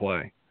not going to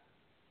play.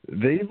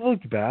 They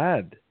looked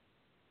bad.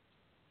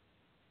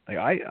 Like,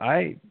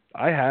 I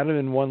had them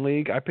in one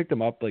league. I picked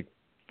them up like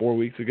 4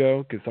 weeks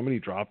ago because somebody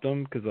dropped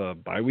them because of a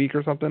bye week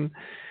or something.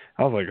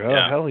 I was like,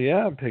 hell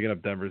yeah, I'm picking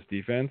up Denver's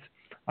defense.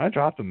 I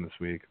dropped them this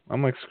week.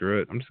 I'm like, screw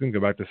it. I'm just going to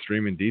go back to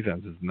streaming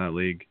defenses in that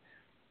league.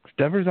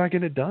 Denver's not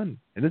getting it done.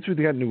 And this week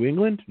they got New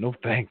England? No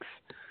thanks.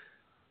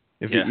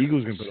 If the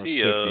Eagles can put up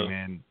 50,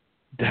 man,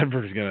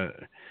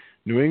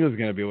 New England's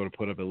going to be able to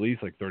put up at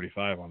least like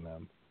 35 on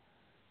them.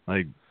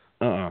 Like,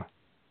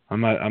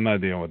 I'm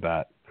not dealing with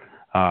that.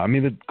 I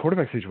mean, the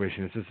quarterback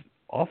situation is just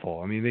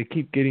awful. I mean, they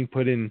keep getting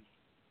put in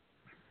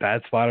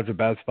bad spot after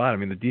bad spot. I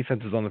mean, the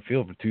defense is on the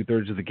field for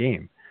 2/3 of the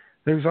game.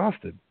 They're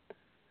exhausted.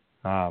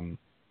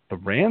 The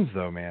Rams,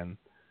 though, man,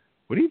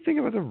 what do you think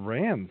about the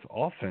Rams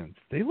offense?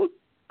 They look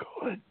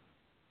good.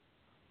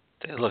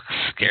 They look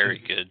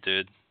scary good,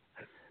 dude.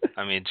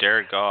 I mean,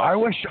 Jared Goff. I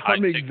wish Sean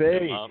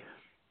McVay.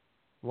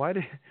 Why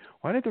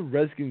did the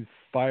Redskins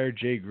fire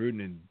Jay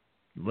Gruden and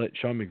let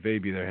Sean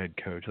McVay be their head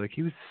coach? Like,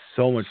 he was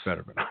so much better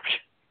of an option.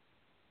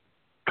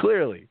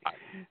 Clearly.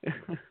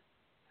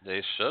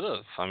 They should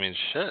have. I mean,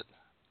 shit.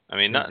 I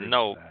mean, I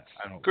don't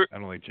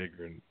like Jay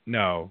Gruden.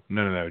 No.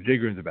 Jay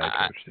Gruden's a bad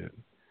coach, dude.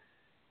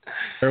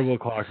 Terrible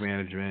clock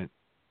management.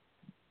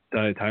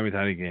 Done it time and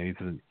time again. He's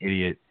an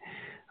idiot.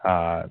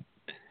 Running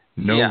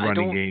game. I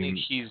don't think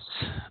he's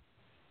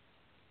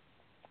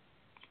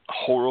a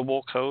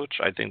horrible coach.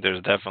 I think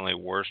there's definitely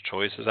worse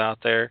choices out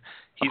there.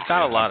 He's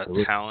got a lot of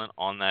talent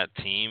on that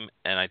team,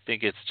 and I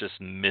think it's just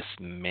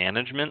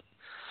mismanagement.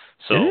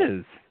 So it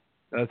is.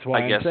 That's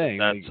why I guess I'm saying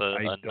that's a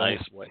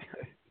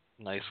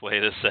nice way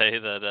to say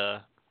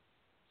that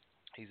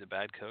he's a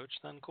bad coach.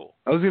 Then cool.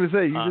 I was going to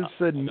say, you just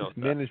said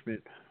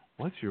mismanagement.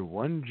 What's your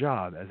one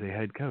job as a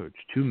head coach?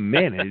 To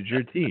manage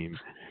your team.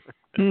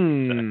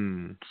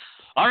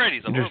 All right,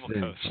 he's a horrible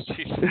coach.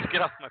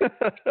 Get off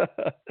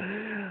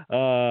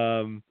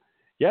my.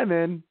 Yeah,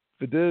 man,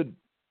 the dude.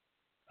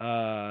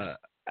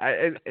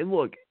 And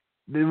look,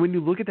 when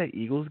you look at that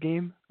Eagles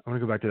game, I want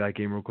to go back to that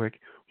game real quick.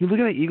 When you look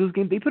at that Eagles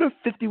game, they put up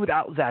 50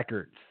 without Zach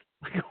Ertz.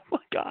 Like, oh my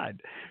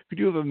God, could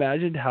you have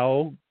imagined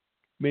how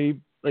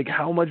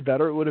much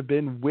better it would have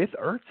been with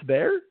Ertz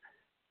there?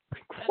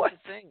 Like, what?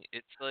 That's the thing.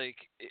 It's like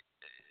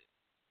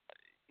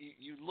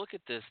you look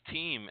at this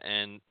team,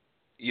 and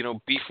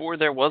before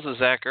there was a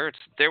Zach Ertz,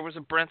 there was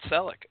a Brent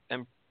Selleck,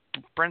 and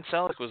Brent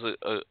Selleck was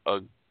a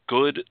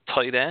good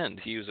tight end.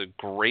 He was a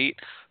great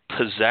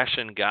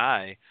possession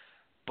guy,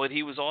 but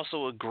he was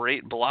also a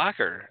great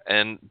blocker,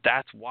 and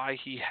that's why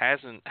he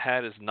hasn't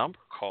had his number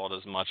called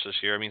as much this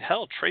year. I mean,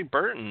 hell, Trey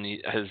Burton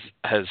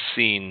has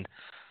seen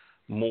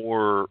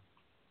more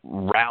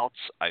routes,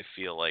 I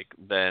feel like,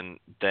 than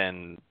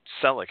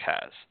Selleck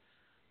has.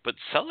 But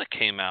Selleck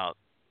came out,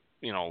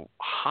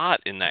 hot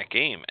in that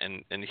game,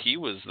 and he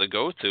was the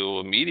go-to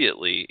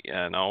immediately,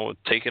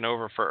 taking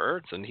over for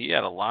Ertz, and he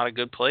had a lot of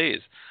good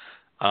plays.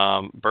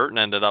 Burton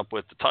ended up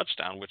with the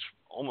touchdown, which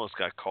almost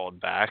got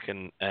called back,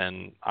 and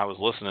I was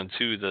listening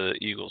to the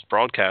Eagles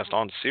broadcast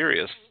on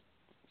Sirius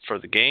for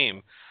the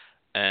game,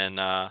 and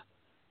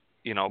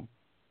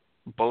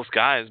both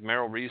guys,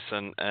 Merrill Reese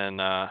and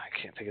I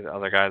can't think of the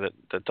other guy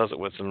that does it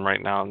with them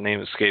right now, the name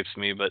escapes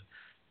me, but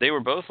they were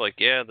both like,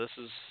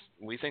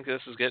 we think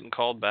this is getting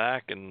called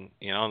back, and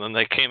and then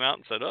they came out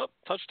and said,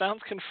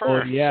 touchdowns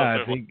confirmed. Oh yeah,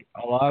 so I think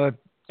a lot of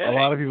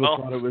people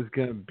thought it was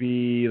going to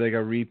be like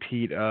a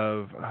repeat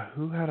of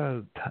who had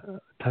a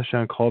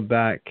touchdown called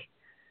back.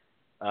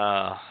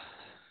 I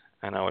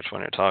know which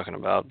one you're talking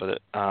about, but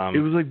it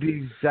was like the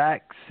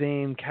exact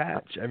same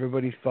catch.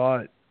 Everybody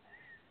thought.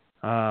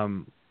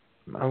 I'm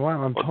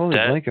totally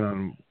blanking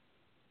on.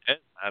 Ed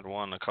had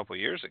one a couple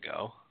years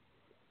ago.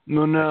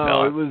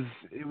 No,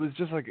 it was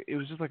just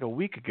like a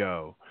week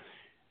ago.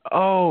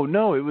 Oh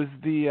no, it was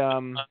the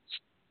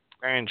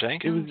Safarian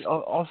Jenkins. It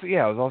was also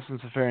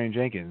Safarian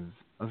Jenkins.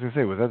 I was gonna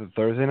say, was that the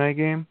Thursday night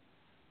game?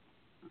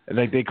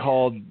 Like they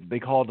called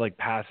like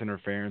pass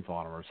interference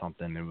on him or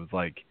something. It was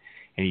like,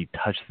 and he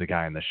touched the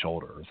guy in the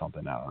shoulder or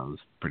something. I don't know. It was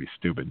pretty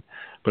stupid,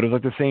 but it was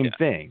like the same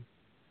thing.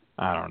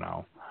 I don't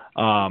know.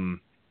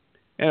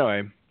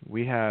 Anyway,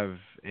 we have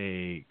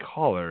a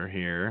caller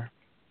here.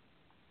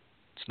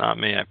 It's not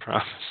me, I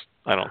promise.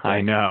 I don't think.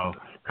 I know.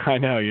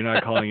 You're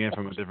not calling in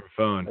from a different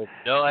phone.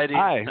 No idea.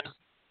 Hi.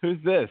 Who's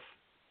this?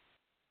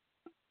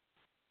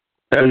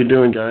 How you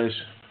doing, guys?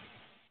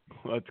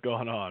 What's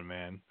going on,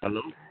 man?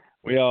 Hello.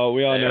 We all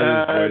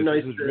know his voice.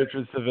 Nice This is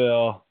Richard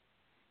Seville,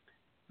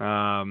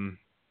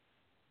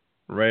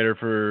 writer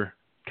for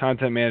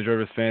content manager of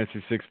his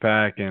Fantasy Six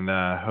Pack and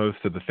host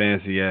of the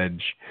Fantasy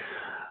Edge.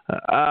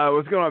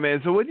 What's going on,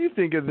 man? So, what do you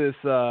think of this?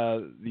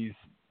 These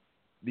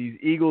these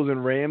Eagles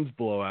and Rams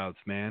blowouts,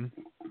 man.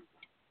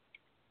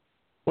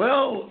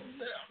 Well,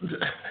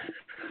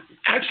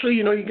 actually,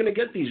 you're going to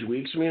get these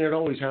weeks. I mean, it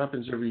always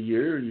happens every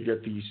year. You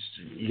get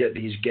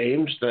these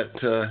games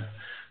that are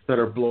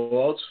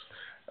blowouts.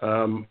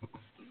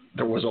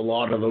 There was a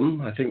lot of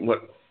them. I think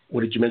what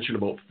did you mention,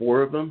 about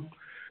 4 of them?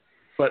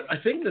 But I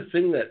think the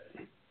thing that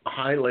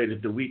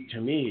highlighted the week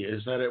to me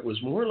is that it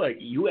was more like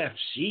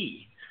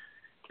UFC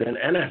than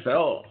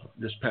NFL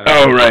this past week.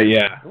 Oh, right,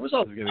 yeah. There was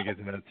a going to get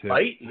to that too.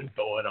 Fighting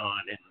going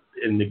on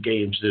in the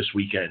games this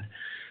weekend.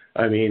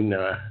 I mean,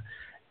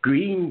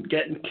 Green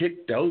getting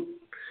kicked out,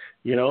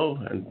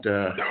 and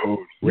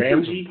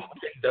Ramsey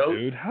kicked out.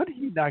 Dude, how did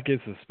he not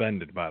get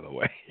suspended, by the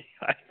way?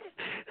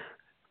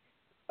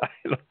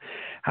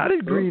 How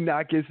did Green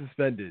not get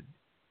suspended?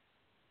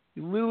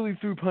 He literally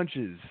threw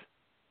punches.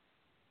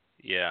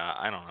 Yeah,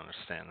 I don't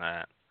understand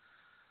that.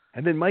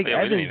 And then Mike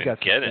Evans we didn't even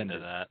got get suspended. into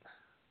that.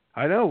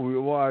 I know.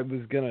 It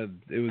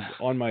was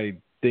on my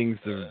things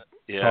to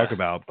talk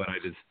about, but I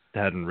just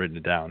hadn't written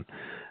it down.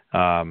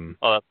 Well,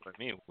 that's what I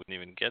mean. We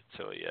didn't even get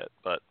to it yet.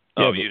 But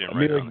you didn't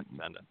write it on the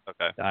agenda.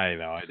 Okay. I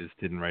know. I just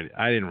didn't write it.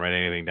 I didn't write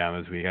anything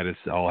down this week. I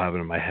just all have it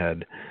in my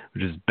head,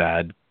 which is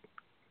bad.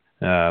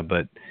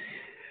 But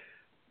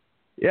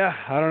yeah,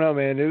 I don't know,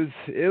 man.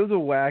 It was a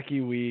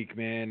wacky week,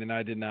 man, and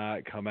I did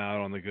not come out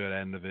on the good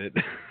end of it.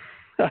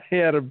 I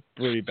had a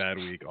pretty bad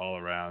week all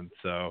around,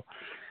 so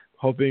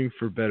hoping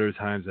for better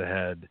times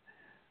ahead.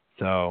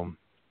 So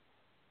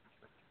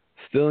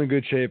still in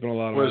good shape in a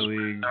lot of my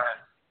leagues.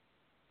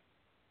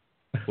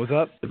 What's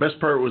up? The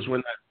best part was when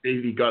that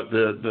baby got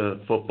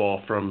the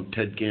football from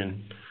Ted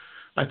Ginn.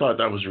 I thought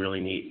that was really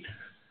neat.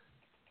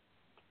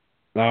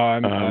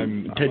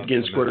 Ted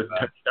Ginn scored a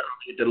touchdown.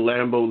 He did a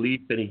Lambeau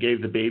leap, and he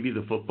gave the baby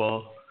the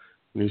football,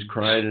 and he was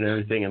crying and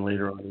everything, and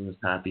later on he was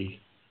happy.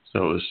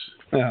 So it was.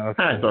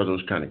 I thought it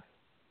was kind of.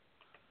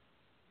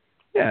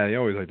 Yeah, you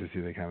always like to see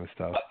that kind of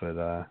stuff, but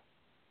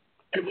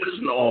it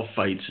wasn't all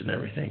fights and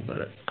everything,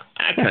 but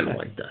I kind of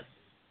like that.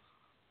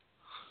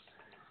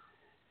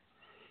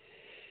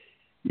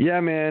 Yeah,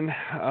 man.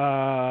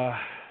 I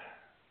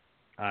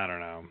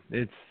don't know.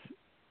 So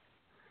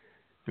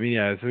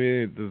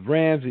the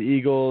Rams, the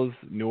Eagles,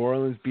 New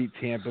Orleans beat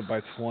Tampa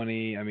by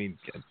 20. I mean,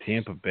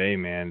 Tampa Bay,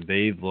 man,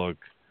 they're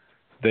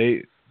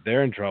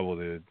in trouble,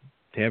 dude.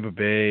 Tampa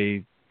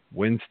Bay,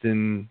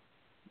 Winston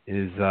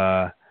is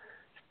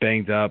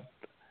banged up.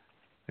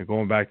 They're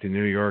going back to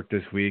New York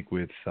this week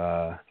with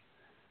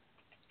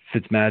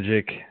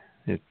Fitzmagic.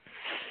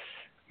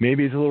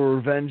 Maybe it's a little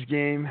revenge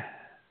game.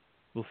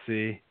 We'll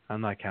see.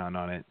 I'm not counting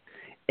on it.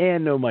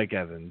 And no Mike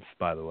Evans,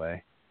 by the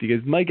way.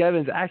 Because Mike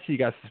Evans actually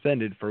got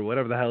suspended for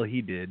whatever the hell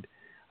he did.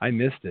 I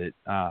missed it.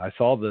 I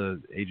saw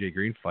the AJ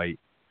Green fight.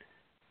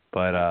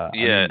 But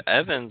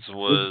Evans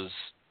was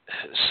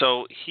 –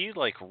 so he,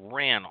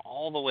 ran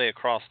all the way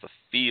across the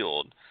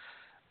field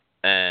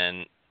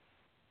and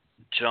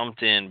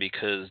jumped in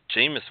because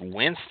Jameis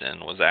Winston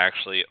was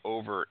actually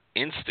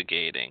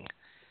over-instigating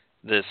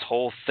this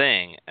whole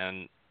thing.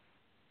 And,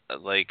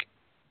 I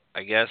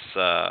guess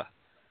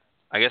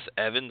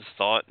Evans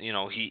thought,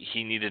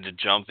 he needed to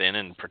jump in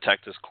and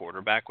protect his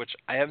quarterback, which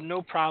I have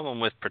no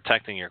problem with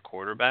protecting your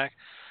quarterback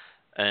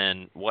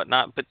and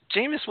whatnot. But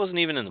Jameis wasn't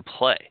even in the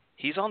play.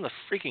 He's on the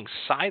freaking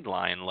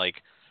sideline,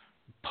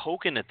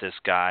 poking at this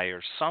guy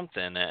or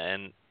something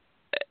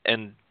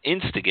and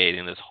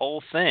instigating this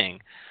whole thing.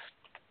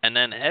 And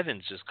then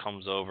Evans just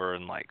comes over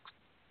and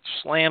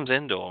slams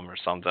into him or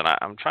something. I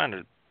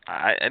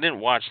didn't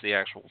watch the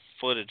actual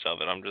footage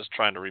of it. I'm just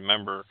trying to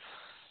remember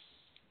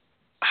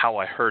how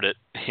I heard it,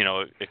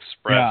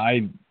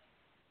 expressed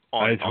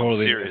on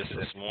Sirius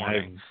this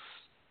morning.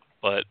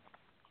 But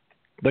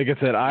like I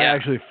said, I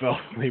actually fell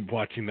asleep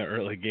watching the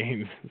early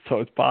games, so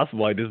it's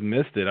possible I just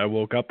missed it. I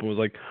woke up and was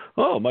like,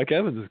 "Oh, Mike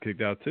Evans is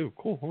kicked out too.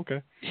 Cool,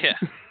 okay." Yeah.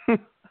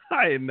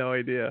 I had no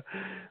idea.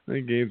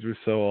 The games were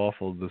so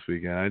awful this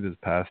weekend. I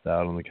just passed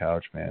out on the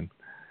couch, man.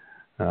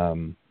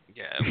 Well,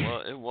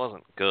 it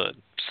wasn't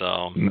good.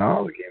 So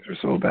no, the games were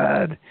so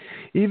bad.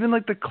 Even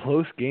the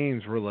close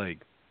games were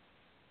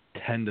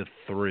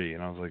 10-3,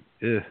 and I was like,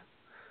 "Ugh."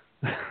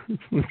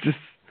 Just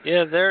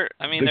there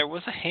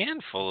was a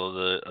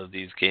handful of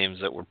these games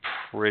that were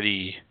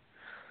pretty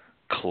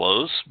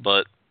close,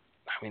 but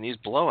these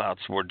blowouts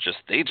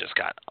they just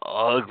got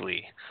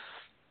ugly.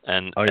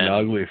 And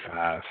ugly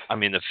fast.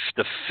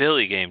 The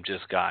Philly game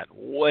just got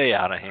way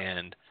out of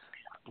hand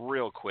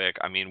real quick.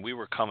 We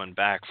were coming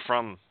back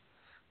from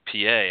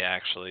PA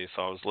actually,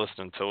 so I was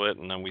listening to it,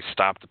 and then we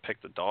stopped to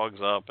pick the dogs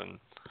up, and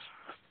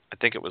I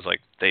think it was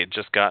they had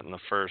just gotten the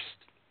first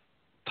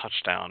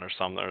touchdown or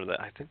something, or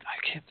I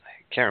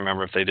can't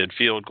remember if they did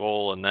field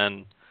goal and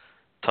then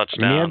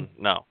touchdown.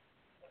 No,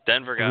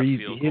 Denver got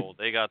field goal,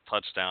 they got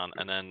touchdown,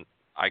 and then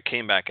I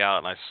came back out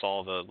and I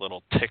saw the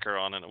little ticker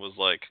on it. It was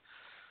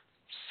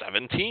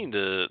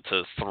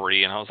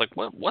 17-3, and I was like,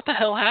 what the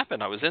hell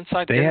happened? I was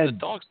inside the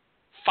dogs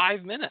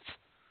 5 minutes.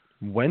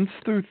 Wentz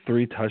threw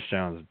 3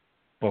 touchdowns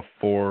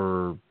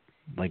before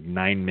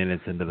 9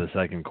 minutes into the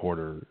second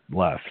quarter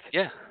left.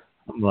 Yeah.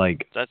 I'm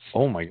like, That's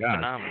oh my God.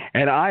 phenomenal.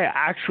 And I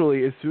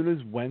actually, as soon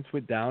as Wentz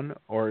went down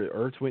or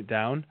Ertz went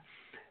down,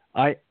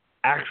 I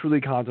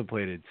actually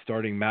contemplated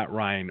starting Matt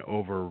Ryan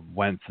over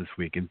Wentz this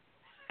week. And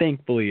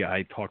thankfully,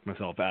 I talked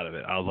myself out of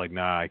it. I was like,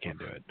 nah, I can't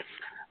do it.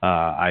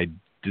 I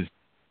just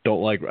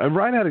don't like, and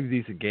Ryan had a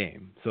decent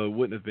game, so it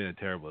wouldn't have been a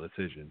terrible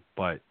decision.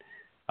 But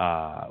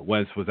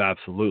Wentz was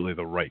absolutely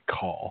the right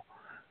call.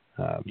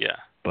 Yeah.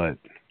 But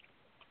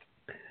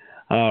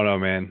I don't know,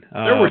 man.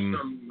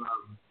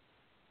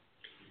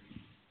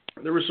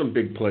 There were some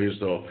big plays,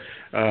 though.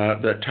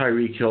 That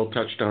Tyreek Hill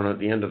touchdown at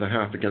the end of the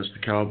half against the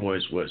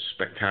Cowboys was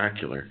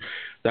spectacular.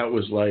 That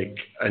was like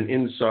an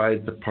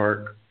inside the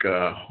park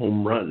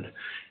home run,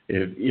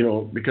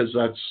 because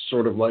that's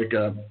sort of like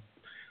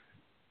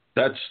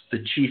that's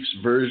the Chiefs'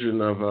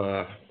 version of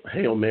a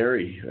Hail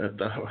Mary.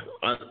 That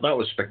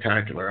was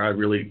spectacular.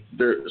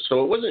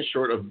 So it wasn't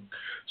short of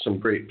some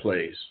great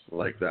plays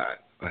like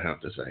that, I have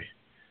to say.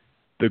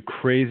 The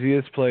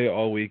craziest play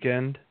all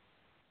weekend,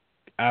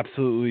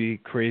 absolutely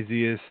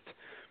craziest,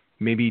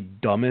 maybe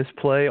dumbest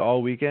play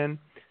all weekend,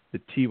 the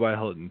T.Y.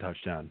 Hilton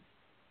touchdown.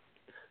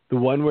 The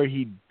one where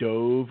he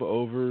dove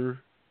over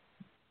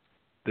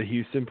the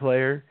Houston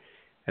player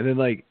and then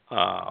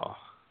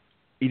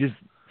he just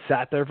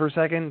sat there for a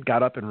second,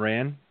 got up and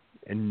ran,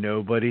 and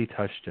nobody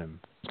touched him.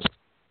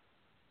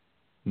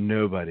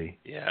 Nobody.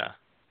 Yeah.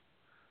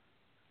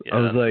 I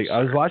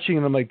was watching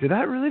and I'm like, did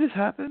that really just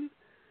happen?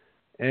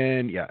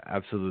 And yeah,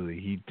 absolutely.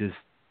 He just,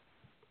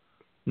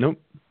 nope.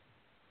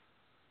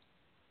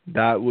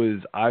 That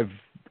was, I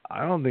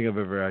don't think I've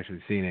ever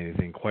actually seen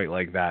anything quite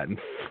like that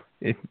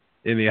in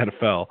the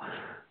NFL.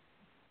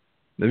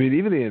 I mean,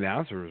 even the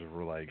announcers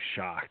were like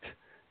shocked.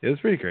 It was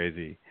pretty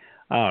crazy.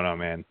 I don't know,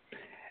 man.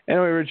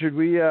 Anyway, Richard,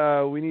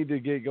 we need to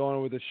get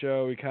going with the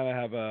show. We kind of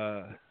have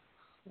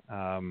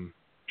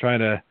trying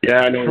to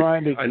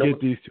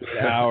get these to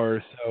an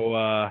hour.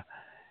 So,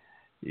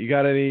 you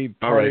got any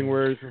parting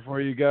words before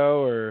you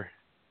go, or?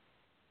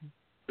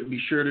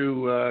 Be sure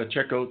to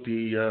check out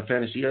the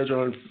Fantasy Edge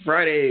on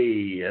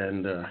Friday,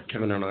 and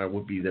Kevin and I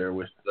will be there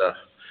with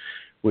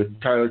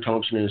Tyler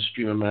Thompson and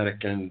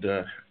Stream-O-Matic and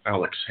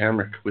Alex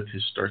Hamrick with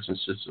his starts and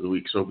sits of the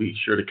week. So be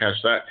sure to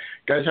catch that.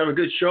 Guys, have a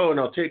good show, and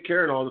I'll take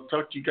care, and I'll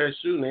talk to you guys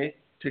soon, eh?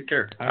 Take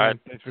care. All right.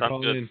 Thanks for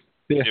calling in.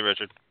 See you,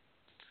 Richard.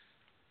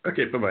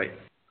 Okay, bye-bye.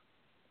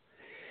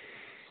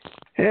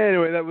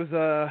 Anyway, that was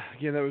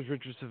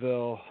Richard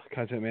Seville,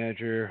 content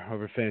manager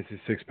over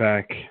Fantasy Six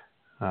Pack.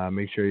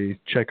 Make sure you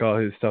check all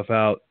his stuff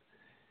out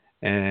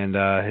and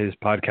his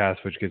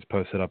podcast, which gets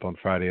posted up on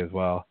Friday as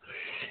well.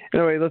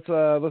 Anyway,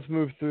 let's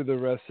move through the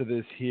rest of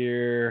this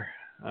here.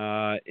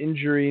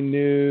 Injury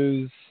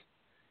news.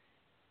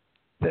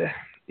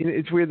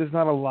 It's weird. There's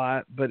not a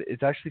lot, but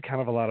it's actually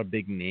kind of a lot of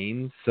big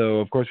names. So,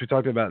 of course, we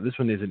talked about this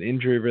one isn't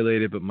injury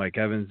related, but Mike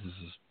Evans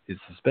is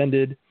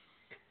suspended.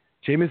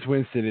 Jameis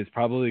Winston is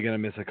probably going to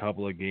miss a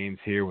couple of games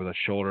here with a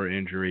shoulder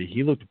injury.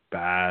 He looked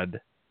bad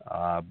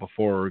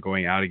before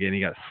going out again.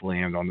 He got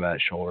slammed on that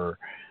shoulder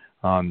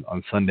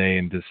on Sunday,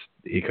 and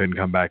he couldn't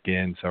come back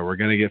in. So we're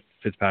going to get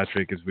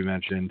Fitzpatrick, as we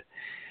mentioned.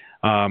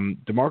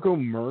 DeMarco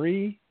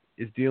Murray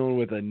is dealing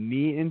with a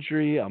knee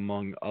injury,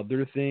 among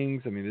other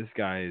things. I mean, this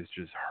guy is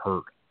just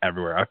hurt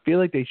everywhere. I feel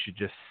like they should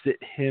just sit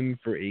him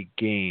for a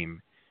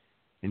game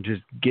and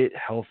just get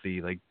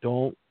healthy. Like,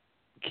 don't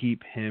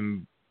keep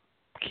having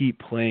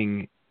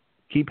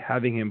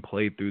him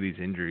play through these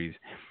injuries.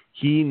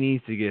 He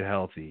needs to get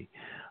healthy.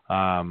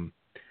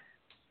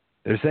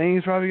 They're saying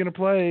he's probably going to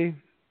play,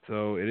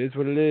 so it is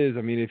what it is.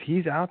 I mean, if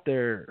he's out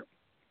there,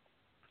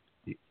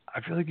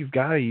 I feel like you've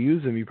got to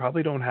use him. You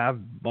probably don't have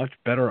much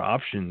better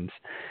options.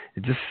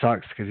 It just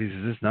sucks because he's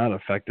just not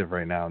effective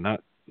right now.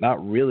 Not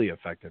really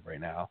effective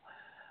right now.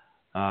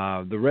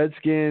 The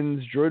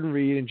Redskins, Jordan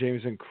Reed and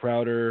Jameson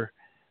Crowder,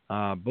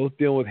 both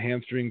dealing with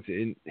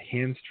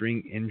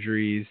hamstring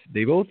injuries.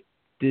 They both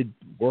did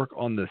work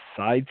on the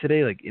side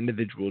today, like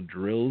individual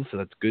drills, so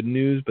that's good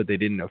news, but they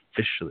didn't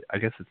officially. I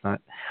guess it's not.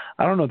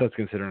 I don't know if that's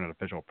considered an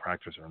official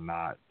practice or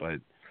not, but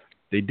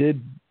they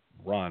did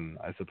run.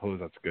 I suppose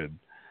that's good.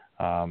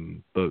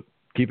 But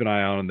keep an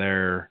eye on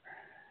their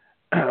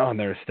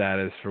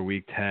status for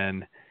Week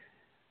 10.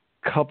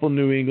 Couple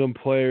New England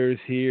players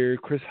here.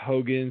 Chris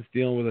Hogan's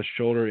dealing with a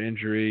shoulder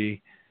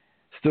injury.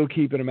 Still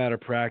keeping him out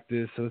of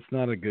practice, so it's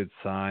not a good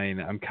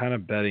sign. I'm kind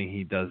of betting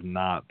he does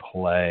not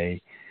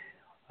play.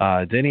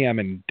 Denny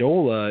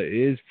Amendola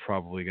is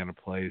probably going to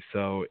play,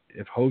 so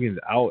if Hogan's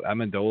out,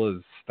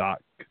 Amendola's stock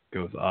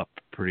goes up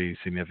pretty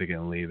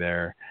significantly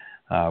there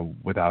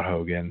without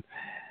Hogan.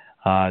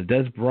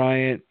 Des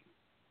Bryant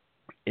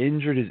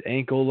injured his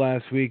ankle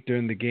last week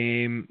during the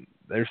game.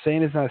 They're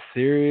saying it's not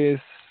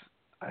serious.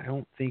 I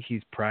don't think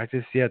he's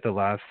practiced yet. The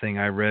last thing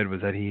I read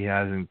was that he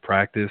hasn't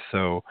practiced,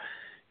 so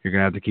you're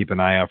gonna have to keep an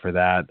eye out for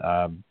that.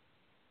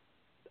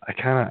 I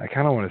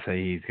kind of want to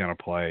say he's gonna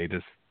play.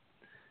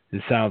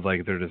 It sounds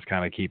like they're just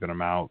kind of keeping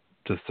him out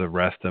just to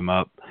rest him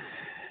up.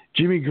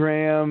 Jimmy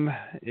Graham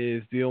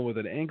is dealing with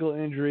an ankle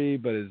injury,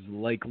 but is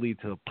likely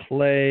to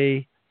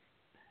play.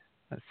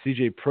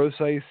 CJ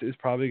Prosise is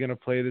probably going to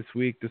play this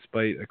week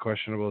despite a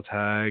questionable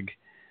tag.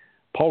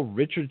 Paul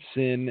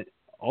Richardson,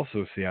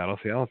 also Seattle.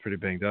 Seattle's pretty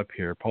banged up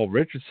here. Paul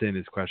Richardson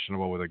is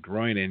questionable with a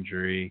groin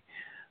injury.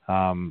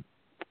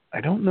 I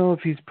don't know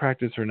if he's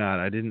practiced or not.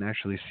 I didn't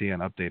actually see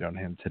an update on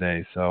him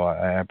today, so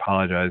I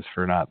apologize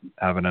for not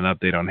having an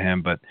update on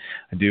him, but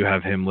I do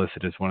have him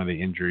listed as one of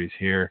the injuries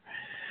here.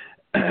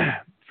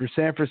 For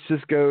San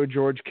Francisco,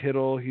 George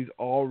Kittle, he's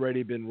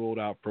already been ruled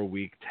out for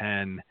Week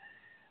 10.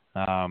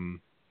 I don't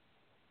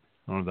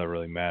know if that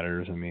really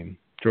matters. I mean,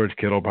 George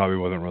Kittle probably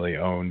wasn't really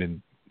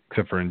owned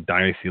except for in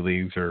dynasty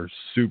leagues or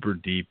super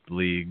deep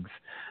leagues.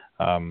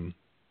 San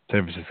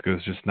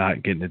Francisco's just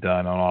not getting it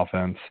done on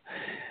offense.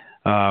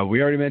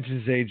 We already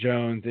mentioned Zay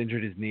Jones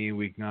injured his knee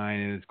Week 9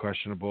 and is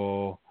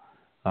questionable.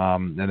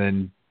 And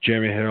then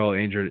Jeremy Hill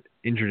injured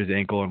his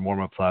ankle in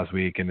warm-ups last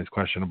week and is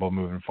questionable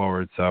moving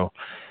forward. So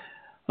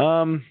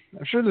I'm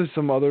sure there's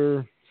some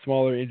other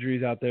smaller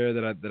injuries out there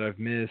that I've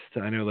missed.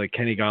 I know like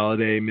Kenny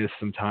Golladay missed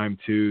some time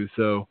too.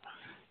 So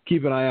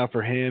keep an eye out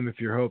for him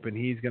if you're hoping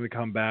he's going to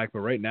come back.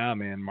 But right now,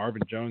 man,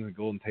 Marvin Jones and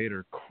Golden Tate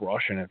are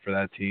crushing it for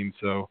that team.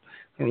 So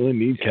I don't really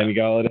need Kenny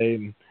Golladay.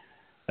 And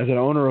as an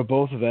owner of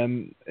both of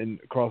them and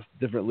across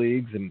different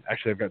leagues, and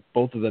actually I've got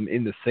both of them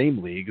in the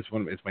same league. It's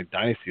my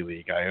dynasty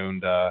league. I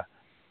owned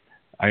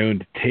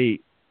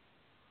Tate,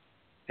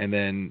 and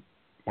then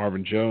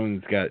Marvin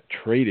Jones got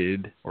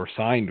traded or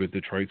signed with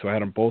Detroit, so I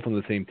had them both on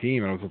the same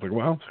team, and I was just like,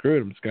 well, screw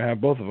it, I'm just gonna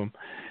have both of them,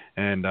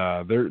 and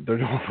they're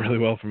doing really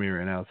well for me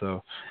right now,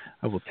 so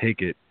I will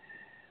take it.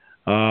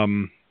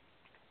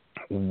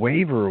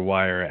 Waiver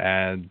wire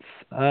ads.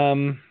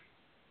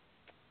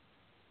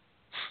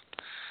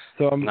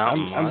 So I'm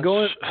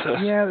going.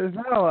 Yeah, there's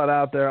not a lot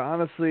out there.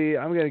 Honestly,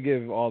 I'm gonna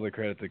give all the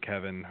credit to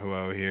Kevin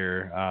Huo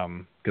here,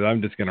 because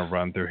I'm just gonna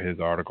run through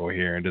his article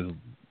here and just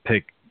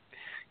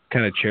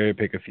kind of cherry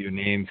pick a few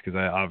names because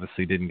I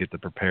obviously didn't get to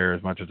prepare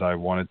as much as I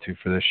wanted to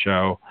for this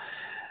show.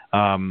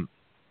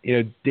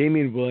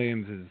 Damian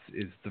Williams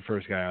is the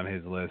first guy on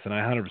his list, and I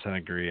 100%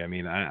 agree. I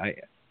mean, I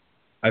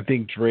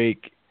think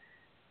Drake,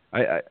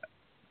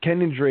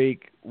 Kenyon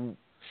Drake,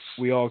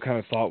 we all kind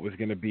of thought was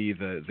going to be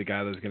the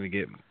guy that was going to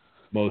get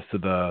most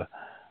of the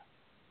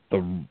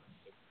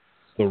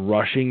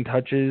rushing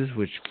touches,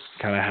 which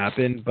kind of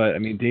happened. But I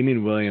mean,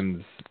 Damian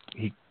Williams,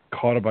 he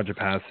caught a bunch of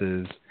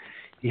passes.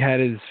 He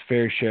had his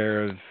fair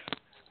share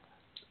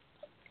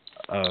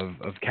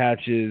of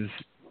catches,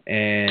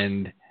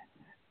 and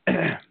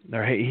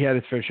he had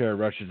his fair share of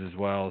rushes as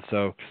well.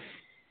 So,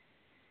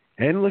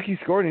 and look, he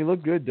scored and he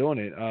looked good doing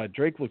it.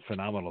 Drake looked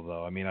phenomenal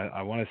though. I mean,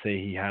 I want to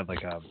say he had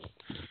like a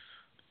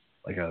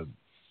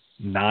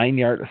 9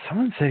 yard.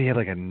 Someone said he had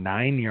like a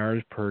 9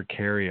 yards per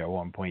carry at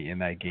one point in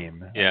that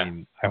game. Yeah, I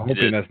mean, I'm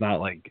hoping that's not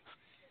like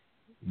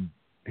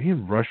he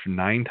rushed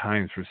 9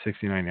 times for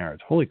 69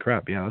 yards. Holy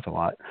crap! Yeah, that's a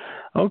lot.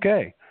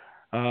 Okay,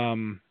 I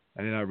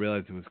did not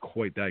realize it was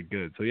quite that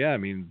good. So yeah, I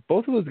mean,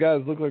 both of those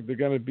guys look like they're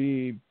going to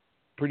be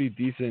pretty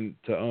decent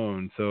to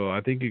own. So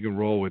I think you can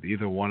roll with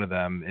either one of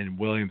them, and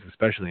Williams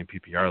especially in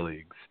PPR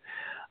leagues.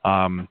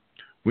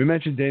 We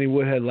mentioned Danny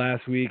Woodhead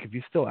last week. If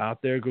he's still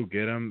out there, go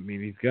get him. I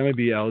mean, he's going to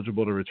be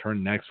eligible to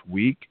return next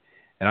week,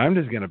 and I'm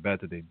just going to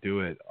bet that they do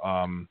it.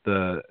 I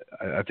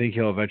think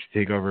he'll eventually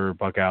take over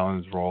Buck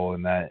Allen's role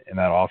in that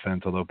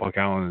offense, although Buck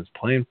Allen is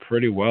playing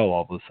pretty well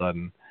all of a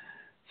sudden.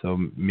 So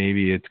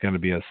maybe it's going to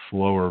be a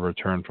slower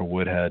return for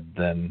Woodhead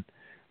than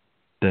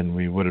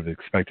we would have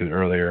expected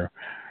earlier.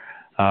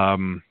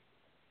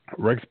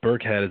 Rex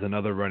Burkhead is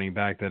another running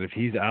back that if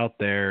he's out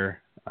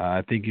there,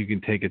 I think you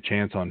can take a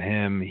chance on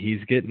him.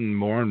 He's getting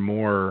more and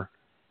more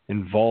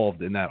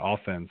involved in that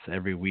offense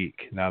every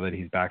week now that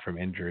he's back from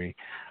injury.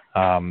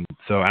 So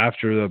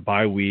after the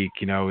bye week,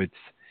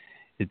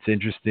 it's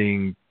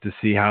interesting to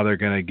see how they're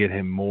going to get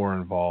him more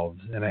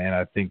involved. And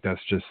I think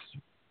that's just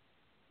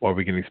what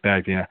we can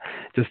expect. At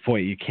this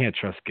point, you can't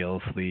trust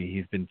Gillislee.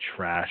 He's been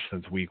trashed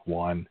since week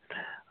 1.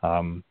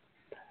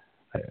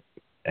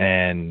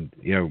 And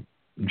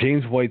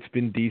James White's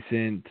been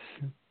decent.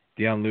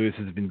 Deion Lewis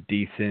has been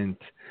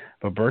decent,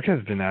 but Burke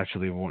has been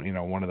actually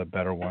one of the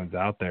better ones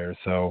out there.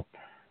 So,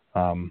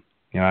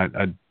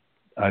 I'd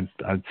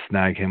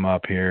snag him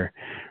up here.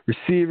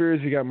 Receivers,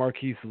 we got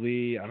Marquise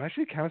Lee. I'm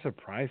actually kind of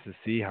surprised to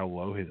see how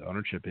low his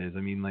ownership is. I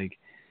mean, like,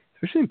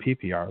 especially in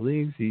PPR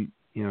leagues, he's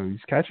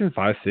catching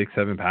 5, 6,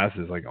 7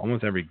 passes like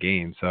almost every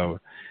game. So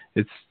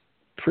it's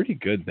pretty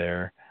good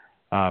there.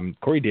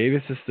 Corey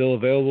Davis is still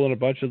available in a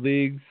bunch of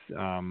leagues.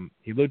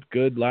 He looked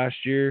good last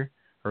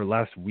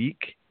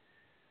week.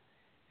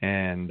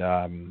 And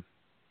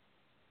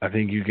I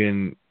think you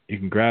can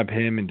grab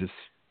him and just,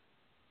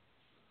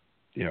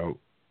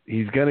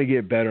 he's going to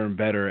get better and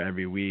better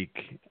every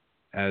week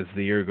as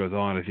the year goes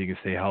on if he can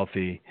stay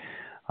healthy.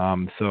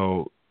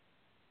 So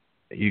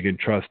you can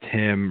trust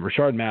him.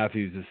 Rashard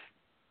Matthews is,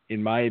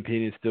 in my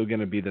opinion, still going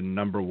to be the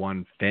number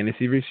 1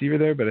 fantasy receiver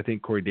there, but I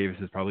think Corey Davis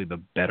is probably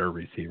the better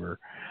receiver.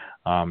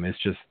 It's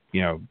just,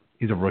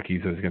 he's a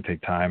rookie, so it's going to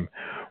take time.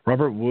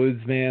 Robert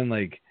Woods, man,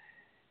 like,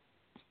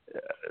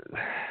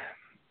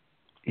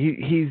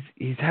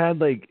 he's had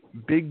like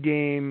big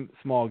game,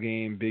 small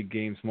game, big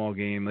game, small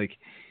game. Like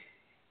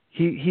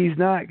he's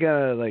not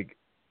gonna like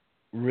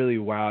really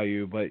wow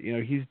you, but you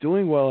know he's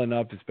doing well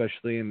enough,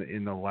 especially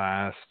in the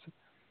last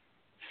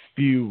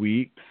few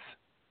weeks.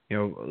 You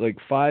know, like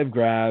 5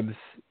 grabs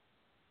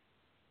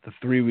the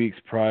 3 weeks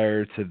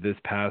prior to this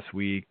past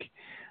week,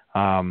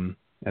 and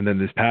then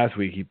this past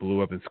week he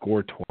blew up and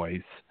scored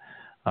twice.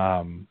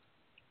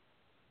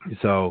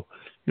 So,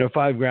 you know,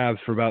 5 grabs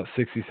for about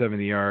 60,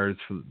 70 yards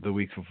for the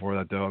weeks before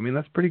that, though. I mean,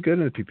 that's pretty good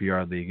in a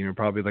PPR league. You know,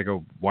 probably like a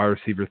wide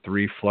receiver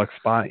 3 flex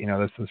spot. You know,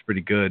 that's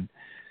pretty good.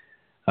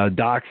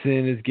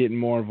 Doxson is getting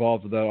more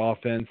involved with that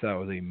offense. That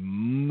was a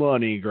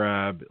money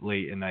grab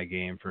late in that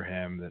game for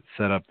him that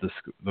set up the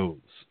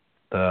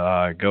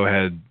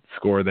go-ahead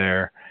score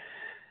there.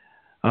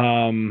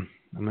 I'm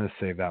going to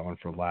save that one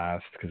for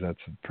last because that's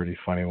a pretty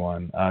funny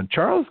one.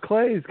 Charles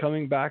Clay is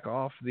coming back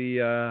off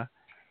the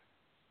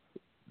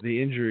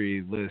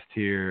injury list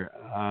here.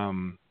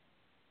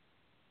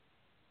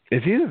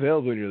 If he's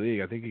available in your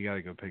league, I think you got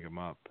to go pick him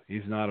up.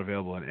 He's not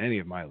available in any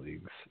of my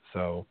leagues.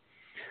 So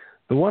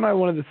the one I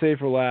wanted to say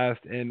for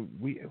last, and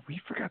we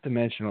forgot to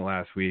mention it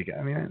last week.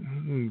 I mean, I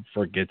didn't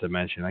forget to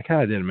mention. I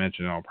kind of didn't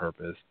mention it on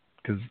purpose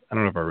because I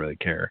don't know if I really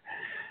care.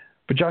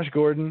 But Josh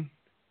Gordon.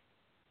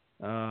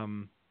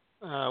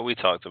 We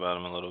talked about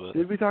him a little bit.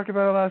 Did we talk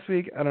about it last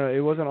week? I don't know.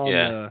 It wasn't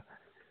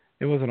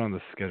on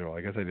the schedule.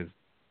 I guess I just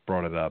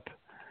brought it up.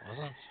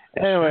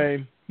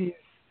 Anyway,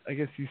 I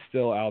guess he's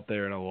still out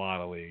there in a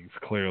lot of leagues,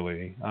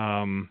 clearly.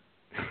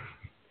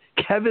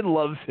 Kevin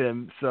loves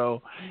him,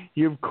 so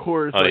he, of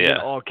course, in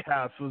all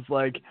caps, was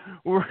like,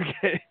 we're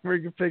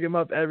going to pick him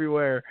up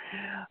everywhere.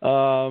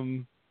 I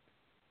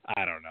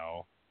don't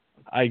know.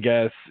 I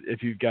guess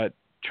if you've got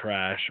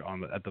trash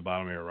at the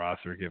bottom of your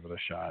roster, give it a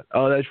shot.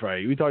 Oh, that's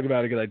right. We talked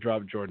about it because I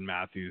dropped Jordan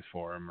Matthews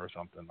for him or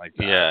something like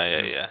that. Yeah.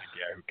 Yeah,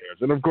 who cares?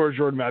 And, of course,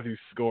 Jordan Matthews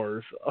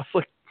scores. I was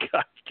like,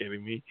 God,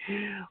 kidding me?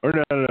 Or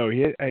no.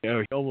 He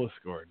almost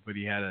scored, but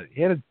he had a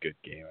good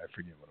game. I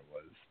forget what it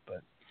was,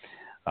 but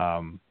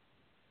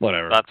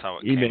whatever. That's how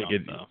it came up,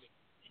 though.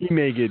 He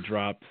may get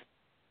dropped.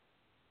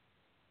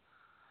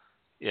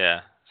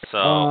 Yeah. So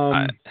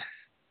I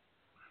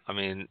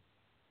mean,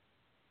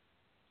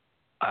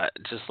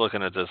 just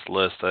looking at this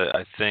list,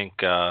 I think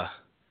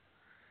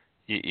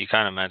you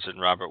kind of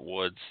mentioned Robert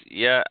Woods.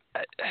 Yeah,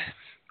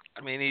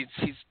 I mean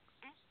he's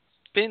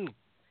been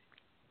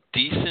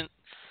decent.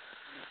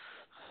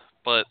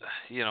 But,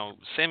 you know,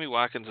 Sammy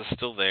Watkins is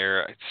still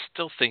there. I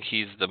still think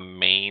he's the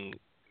main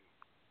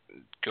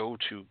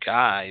go-to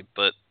guy.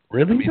 But,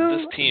 really, I mean,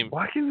 this team...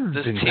 Watkins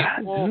has been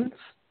bad, dude.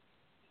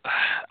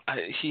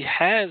 He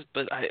has,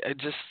 but I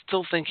just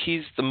still think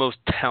he's the most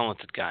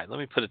talented guy. Let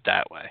me put it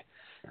that way.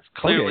 He's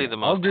clearly the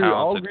most talented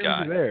I'll agree guy.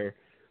 with you there.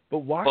 But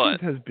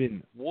Watkins has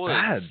been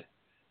bad.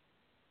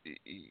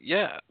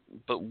 Yeah,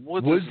 but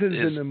Woods has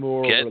been the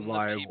more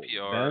reliable. The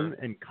PPR Them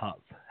and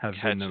Cup have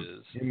been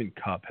him and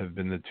Cup have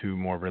been the two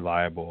more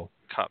reliable.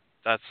 Cup,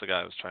 that's the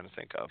guy I was trying to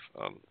think of.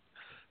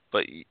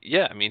 But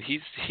yeah, I mean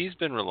he's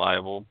been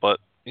reliable, but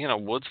you know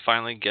Woods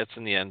finally gets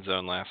in the end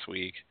zone last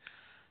week.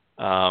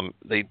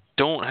 They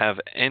don't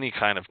have any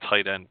kind of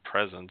tight end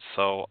presence,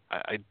 so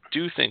I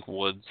do think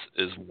Woods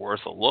is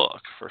worth a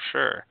look for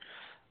sure.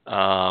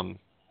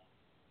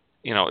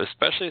 You know,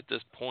 especially at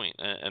this point.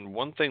 And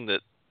one thing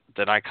that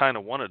I kind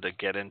of wanted to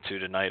get into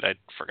tonight, I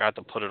forgot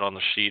to put it on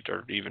the sheet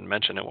or even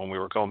mention it when we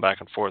were going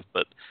back and forth,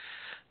 but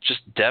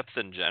just depth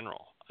in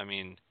general. I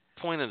mean,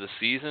 point of the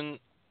season,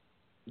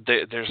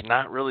 there's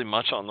not really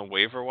much on the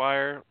waiver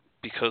wire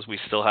because we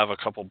still have a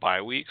couple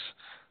bye weeks,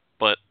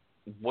 but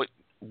what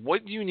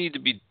you need to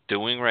be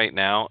doing right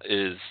now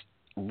is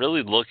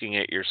really looking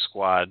at your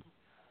squad,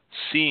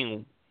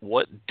 seeing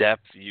what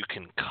depth you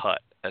can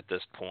cut at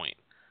this point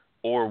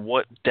or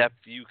what depth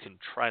you can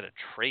try to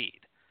trade.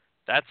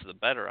 That's the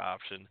better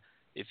option.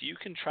 If you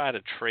can try to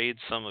trade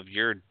some of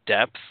your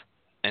depth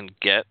and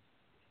get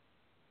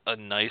a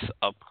nice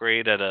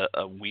upgrade at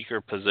a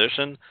weaker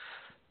position,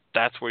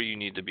 that's where you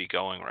need to be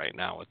going right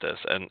now with this.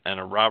 And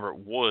a Robert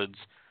Woods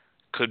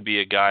could be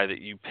a guy that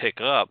you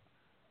pick up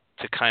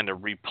to kind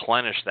of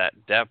replenish that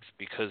depth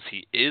because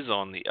he is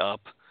on the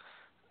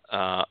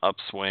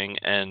upswing.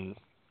 And,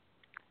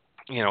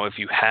 you know, if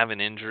you have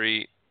an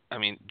injury, I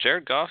mean,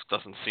 Jared Goff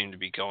doesn't seem to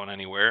be going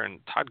anywhere, and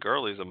Todd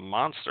Gurley's a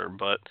monster,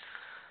 but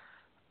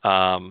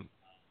I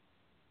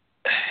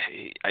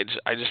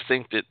just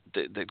think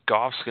that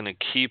Goff's going to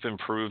keep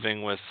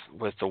improving with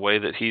the way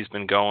that he's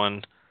been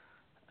going,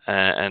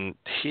 and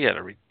he had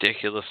a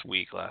ridiculous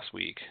week last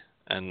week,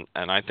 and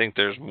I think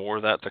there's more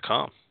of that to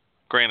come.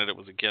 Granted, it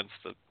was against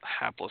the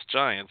hapless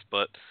Giants,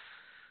 but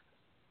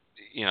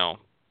you know,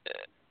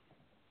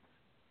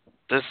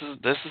 this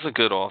is a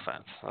good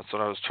offense. That's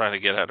what I was trying to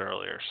get at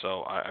earlier.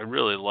 So I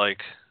really like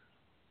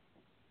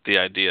the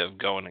idea of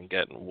going and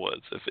getting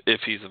Woods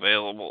if he's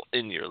available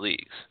in your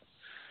leagues.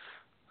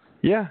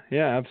 Yeah,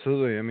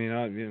 absolutely. I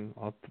mean,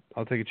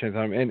 I'll take a chance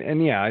on him,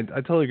 and yeah, I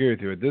totally agree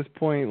with you. At this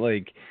point,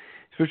 like,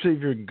 especially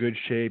if you're in good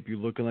shape, you're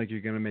looking like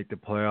you're going to make the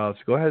playoffs.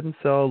 Go ahead and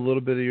sell a little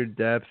bit of your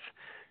depth.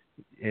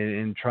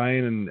 and try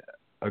and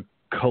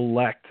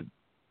collect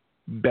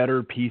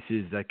better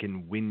pieces that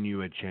can win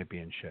you a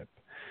championship,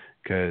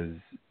 because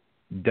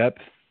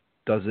depth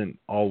doesn't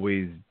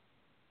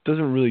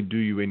really do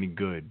you any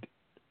good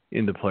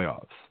in the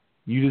playoffs.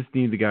 You just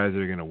need the guys that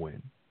are going to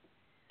win.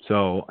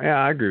 So, yeah,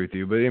 I agree with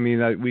you. But, I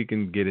mean, we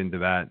can get into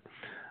that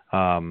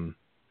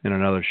in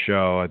another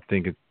show. I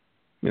think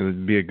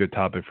it'd be a good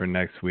topic for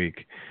next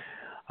week.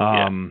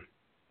 So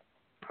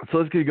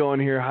let's get going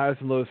here.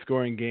 Highest and lowest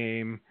scoring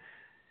game.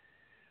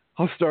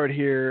 I'll start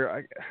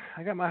here.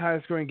 I got my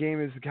highest scoring game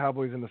is the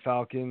Cowboys and the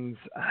Falcons.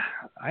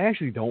 I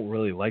actually don't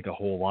really like a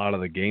whole lot of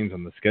the games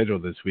on the schedule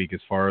this week as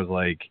far as,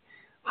 like,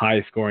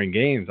 high scoring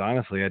games.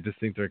 Honestly, I just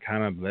think they're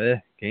kind of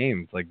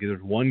games. Like,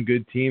 there's one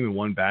good team and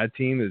one bad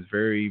team. It's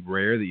very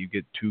rare that you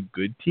get two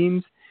good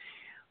teams.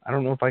 I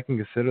don't know if I can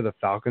consider the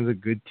Falcons a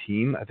good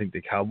team. I think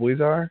the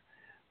Cowboys are.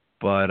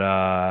 But,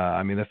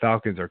 I mean, the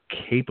Falcons are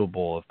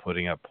capable of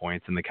putting up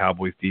points, and the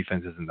Cowboys'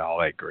 defense isn't all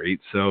that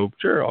great. So,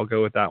 sure, I'll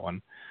go with that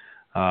one.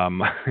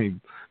 My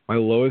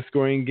lowest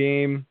scoring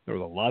game, there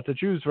was a lot to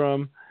choose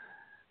from.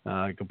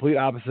 Complete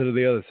opposite of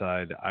the other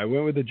side. I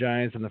went with the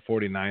Giants and the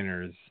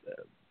 49ers.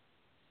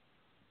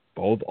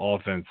 Both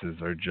offenses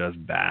are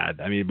just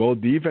bad. I mean, both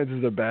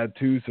defenses are bad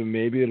too, so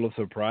maybe it'll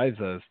surprise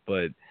us,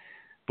 but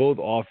both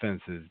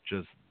offenses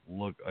just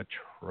look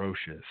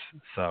atrocious.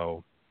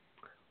 So,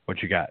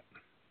 what you got?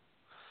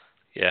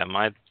 Yeah,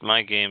 my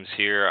games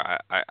here,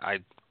 I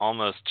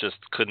almost just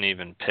couldn't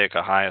even pick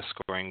a highest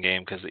scoring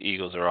game because the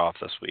Eagles are off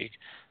this week.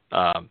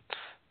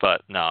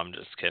 But no, I'm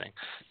just kidding.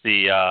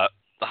 The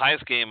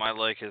highest game I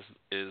like is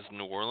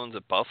New Orleans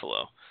at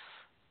Buffalo.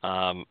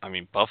 I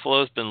mean,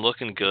 Buffalo's been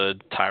looking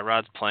good.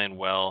 Tyrod's playing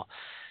well.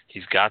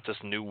 He's got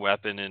this new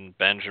weapon in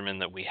Benjamin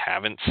that we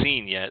haven't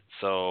seen yet,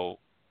 so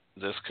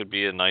this could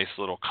be a nice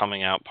little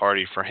coming out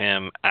party for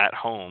him at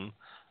home.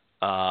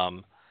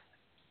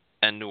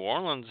 And New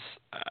Orleans,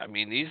 I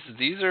mean, this is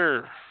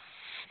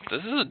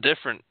a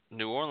different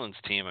New Orleans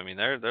team. I mean,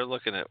 they're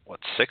looking at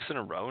 6 in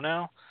a row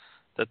now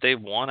that they've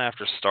won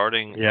after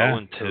starting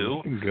 0-2. They're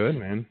looking good,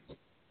 man.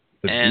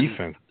 The and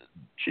defense,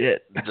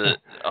 shit.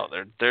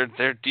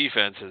 Their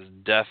defense has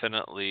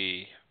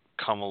definitely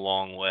come a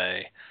long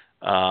way,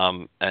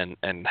 and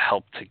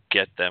helped to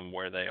get them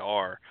where they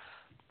are.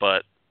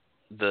 But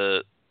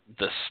the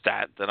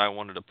stat that I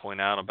wanted to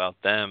point out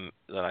about them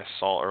that I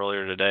saw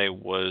earlier today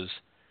was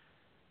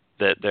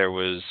that there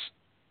was,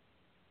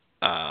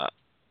 I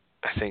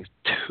think,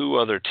 2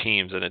 other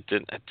teams, and it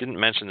didn't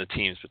mention the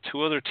teams, but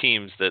 2 other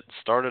teams that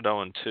started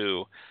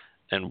 0-2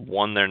 and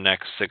won their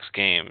next 6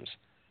 games,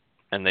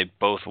 and they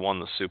both won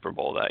the Super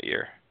Bowl that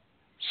year.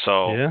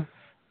 So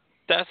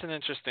that's an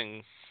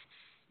interesting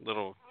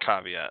little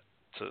caveat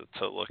to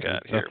look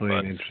at here. Definitely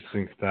an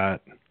interesting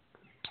stat.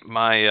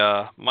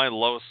 My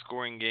lowest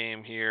scoring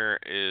game here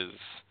is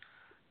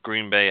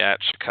Green Bay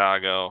at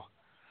Chicago.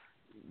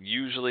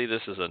 Usually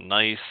this is a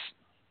nice,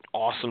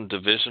 awesome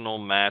divisional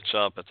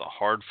matchup. It's a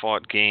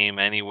hard-fought game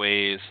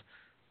anyways.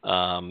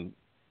 But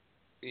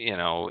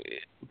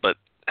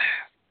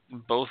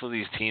both of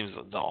these teams,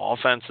 the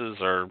offenses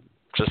are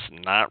just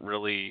not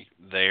really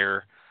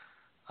there.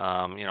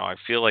 I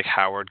feel like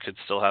Howard could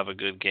still have a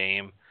good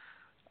game.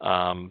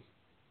 But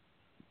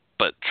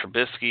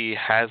Trubisky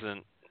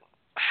hasn't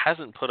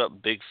put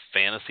up big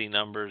fantasy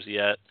numbers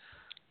yet.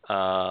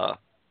 And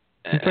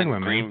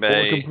Green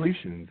Bay 4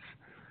 completions.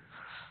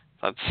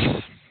 That's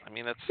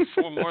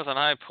 4 more than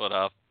I put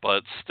up,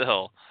 but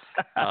still,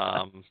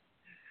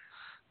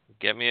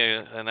 get me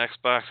an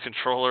Xbox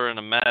controller and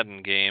a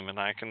Madden game, and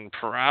I can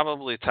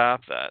probably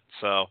top that.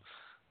 So,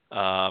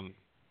 nice.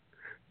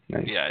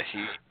 Yeah,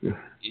 he's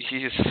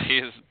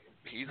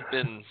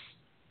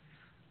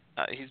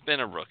been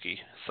a rookie,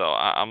 so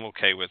I'm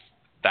okay with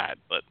that.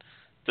 But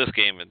this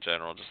game in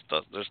general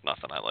there's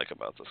nothing I like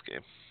about this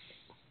game.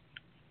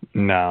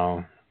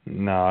 No,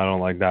 I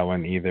don't like that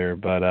one either.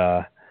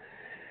 But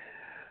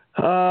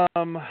so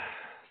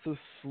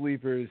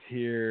sleepers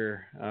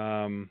here.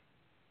 I'm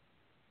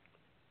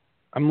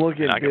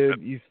looking, dude.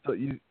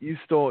 You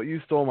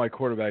stole my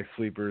quarterback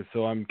sleeper,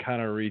 so I'm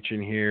kind of reaching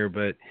here.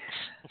 But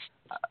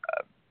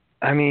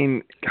I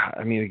mean,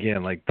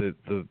 again, like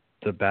the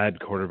bad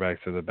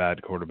quarterbacks are the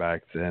bad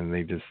quarterbacks, and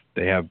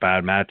they have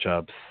bad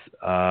matchups.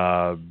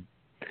 I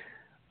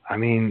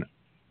mean,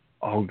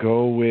 I'll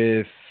go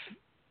with.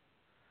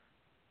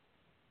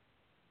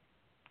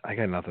 I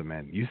got nothing,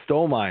 man. You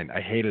stole mine.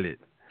 I hated it.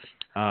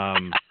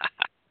 You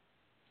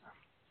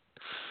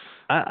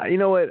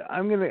know what?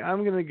 I'm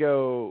gonna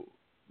go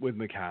with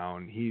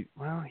McCown. He's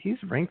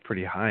ranked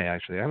pretty high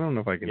actually. I don't know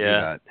if I can do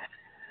that.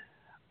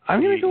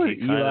 I'm gonna go with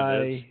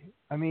Eli.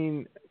 I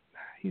mean,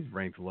 he's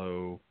ranked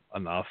low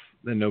enough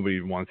that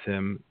nobody wants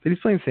him. But he's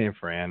playing San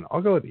Fran.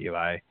 I'll go with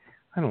Eli.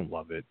 I don't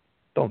love it.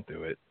 Don't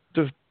do it.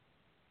 Just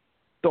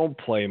don't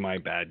play my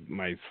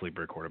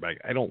sleeper quarterback.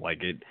 I don't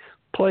like it.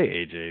 Play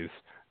AJ's.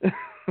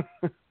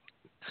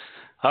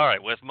 All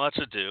right, with much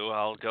ado,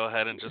 I'll go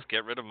ahead and just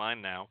get rid of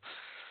mine now.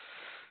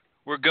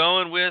 We're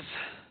going with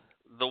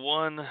the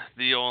one,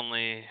 the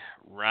only,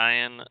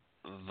 Ryan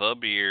the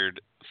Beard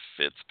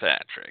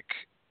Fitzpatrick.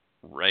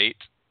 Write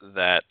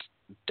that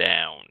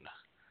down.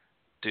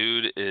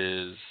 Dude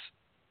is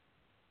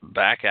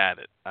back at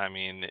it. I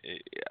mean,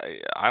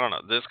 I don't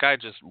know. This guy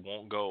just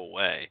won't go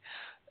away,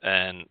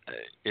 and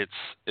it's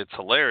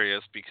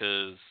hilarious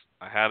because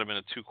I had him in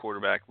a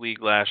 2-quarterback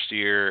league last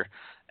year,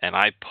 and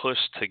I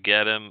pushed to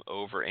get him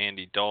over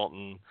Andy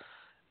Dalton,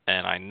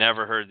 and I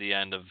never heard the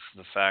end of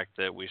the fact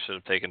that we should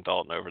have taken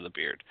Dalton over the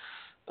Beard.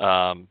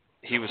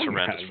 He was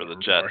horrendous for the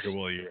Jets.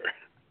 Year.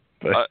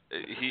 But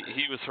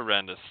he was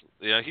horrendous.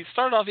 Yeah, he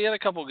started off. He had a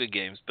couple good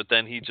games, but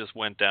then he just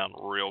went down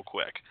real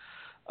quick.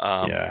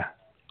 Yeah.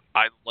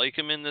 I like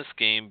him in this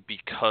game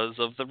because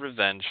of the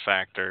revenge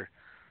factor.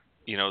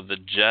 The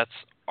Jets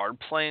are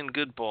playing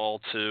good ball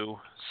too,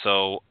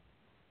 so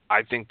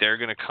I think they're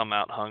going to come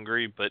out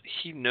hungry, but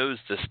he knows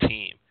this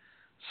team.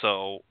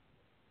 So,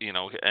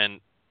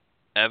 and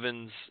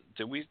Evans,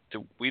 we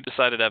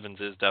decided Evans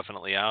is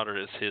definitely out, or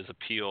is his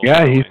appeal?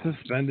 Yeah, he's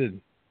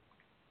suspended.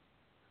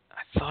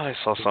 I thought I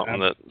saw something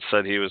that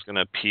said he was going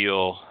to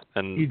appeal,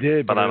 and he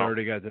did, but it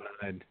already got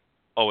denied.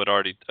 Oh, it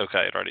already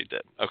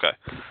did. Okay.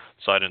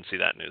 So I didn't see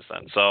that news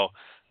then. So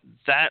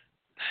that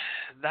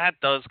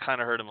does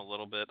kind of hurt him a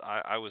little bit.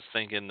 I was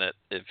thinking that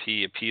if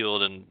he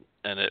appealed and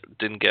it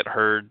didn't get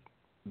heard,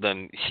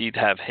 then he'd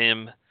have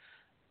him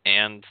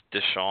and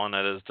Deshaun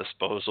at his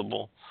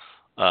disposal.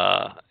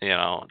 So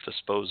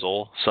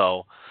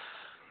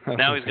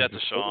now he's got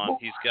Deshaun.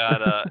 He's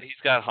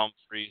got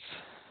Humphreys.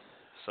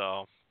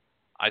 So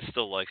I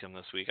still like him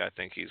this week. I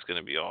think he's going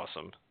to be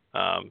awesome.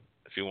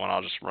 If you want,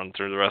 I'll just run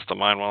through the rest of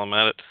mine while I'm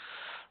at it.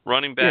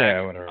 Running back,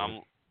 yeah, whatever.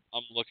 I'm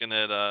looking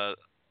at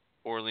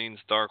Orleans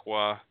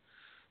Darkwa.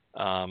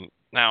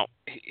 Now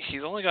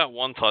he's only got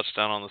 1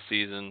 touchdown on the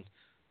season.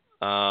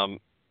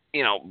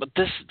 But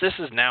this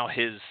is now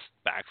his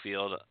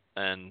backfield,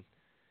 and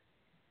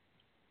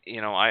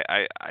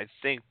I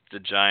think the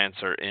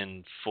Giants are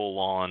in full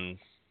on.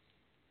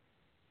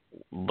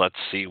 Let's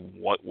see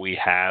what we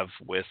have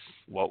with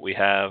what we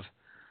have.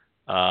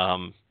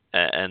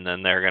 And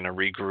then they're going to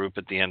regroup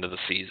at the end of the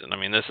season. I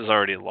mean, this is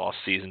already a lost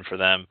season for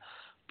them.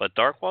 But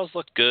Darkwall's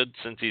looked good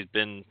since he's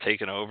been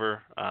taken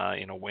over.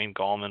 Wayne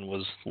Gallman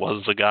was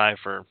the guy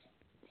for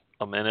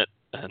a minute,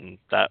 and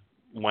that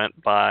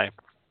went by.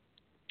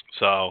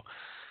 So,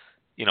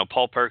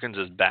 Paul Perkins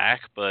is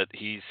back, but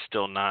he's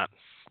still not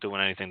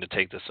doing anything to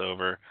take this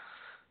over.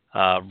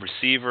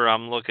 Receiver,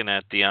 I'm looking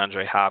at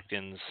DeAndre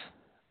Hopkins.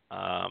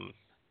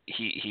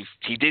 He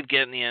did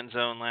get in the end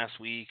zone last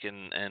week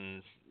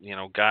and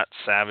got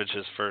Savage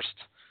his first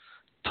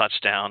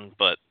touchdown,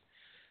 but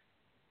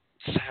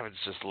Savage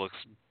just looks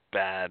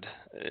bad.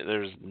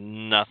 There's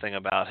nothing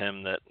about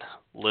him that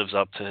lives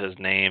up to his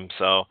name,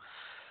 so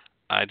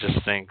I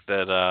just think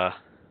that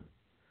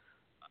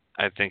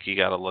I think you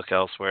got to look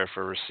elsewhere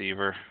for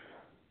receiver.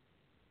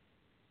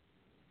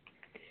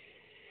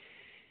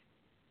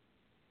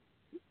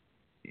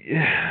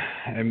 Yeah,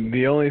 and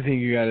the only thing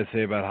you got to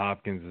say about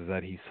Hopkins is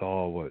that he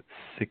saw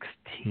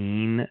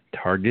 16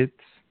 targets.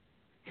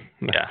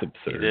 That's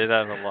absurd. He did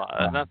have a lot,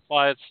 and that's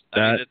why it's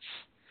a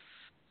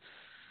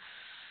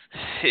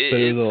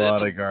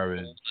lot of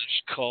garbage.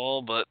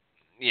 Call, but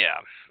yeah,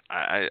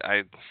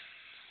 I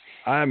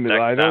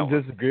don't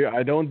disagree.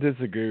 I don't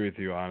disagree with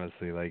you,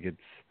 honestly.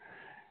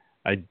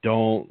 I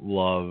don't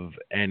love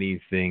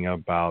anything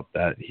about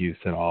that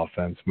Houston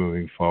offense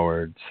moving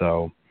forward.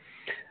 So,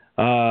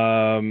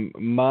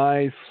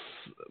 my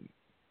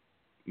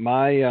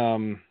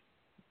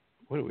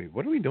what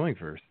are we doing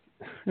first?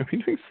 Are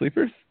we doing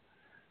sleepers?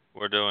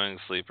 We're doing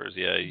sleepers.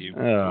 Yeah, you.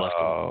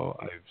 Oh,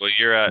 well,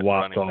 you're at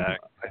running back.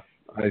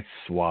 I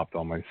swapped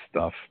all my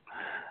stuff.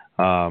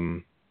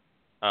 Oh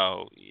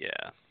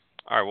yeah.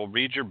 All right. Well,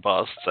 read your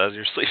busts as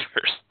your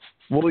sleepers.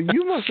 Well,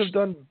 you must have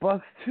done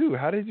busts too.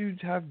 How did you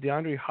have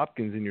DeAndre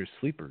Hopkins in your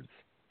sleepers?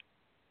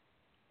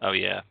 Oh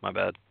yeah, my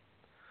bad.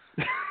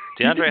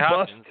 DeAndre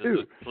Hopkins is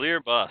a clear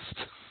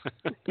bust.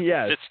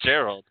 Yes.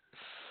 Fitzgerald.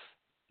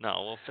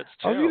 No, well,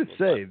 Fitzgerald. I was going to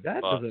say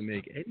that bust. doesn't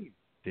make any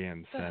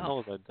damn sense.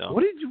 What was I doing?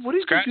 What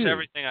did Scratch you do?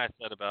 everything I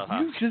said about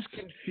Hopkins. You just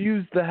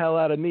confused the hell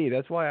out of me.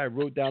 That's why I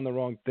wrote down the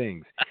wrong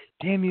things.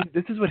 Damn you!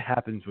 This is what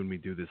happens when we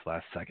do this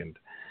last second.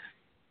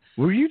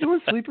 Were you doing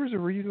sleepers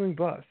or were you doing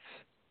busts?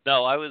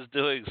 No, I was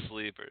doing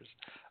sleepers.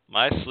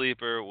 My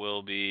sleeper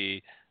will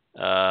be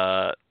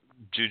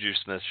Juju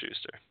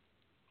Smith-Schuster.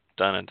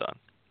 Done and done.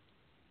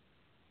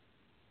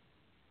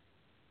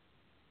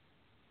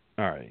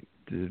 All right.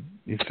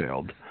 You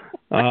failed.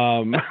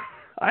 I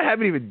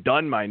haven't even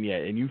done mine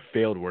yet, and you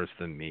failed worse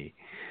than me.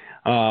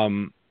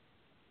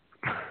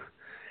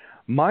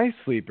 My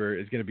sleeper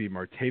is going to be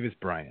Martavis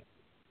Bryant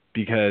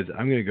because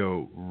I'm going to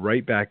go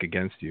right back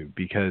against you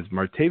because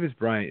Martavis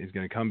Bryant is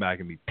going to come back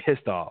and be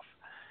pissed off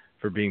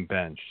for being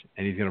benched,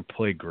 and he's going to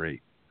play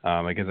great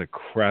against a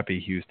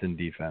crappy Houston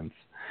defense.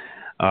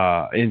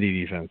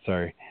 Indy defense,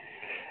 sorry.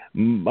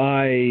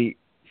 My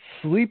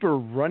sleeper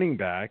running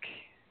back,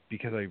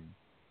 because I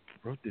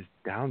wrote this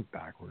down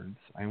backwards.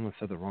 I almost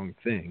said the wrong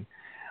thing.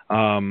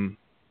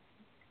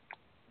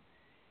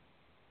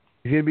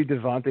 He's going to be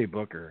Devontae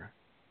Booker.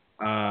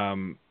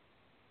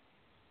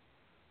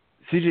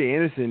 C.J.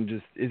 Anderson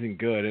just isn't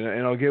good,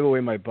 and I'll give away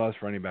my bust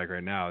running back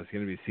right now. It's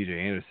going to be C.J.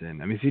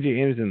 Anderson. I mean, C.J.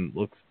 Anderson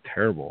looks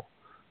terrible.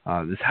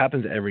 This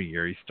happens every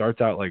year. He starts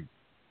out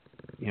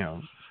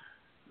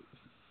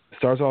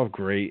starts off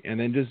great, and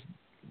then just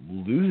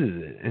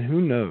loses it. And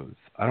who knows?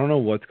 I don't know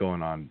what's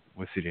going on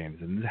with C.J.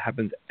 Anderson. This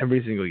happens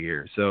every single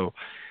year. So,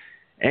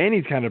 and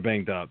he's kind of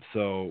banged up.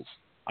 So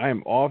I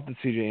am off the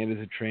C.J.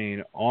 Anderson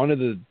train, onto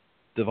the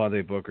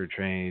Devontae Booker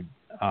train.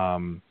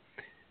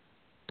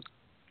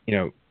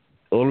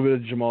 A little bit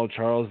of Jamal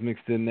Charles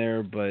mixed in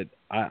there, but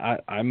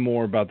I'm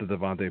more about the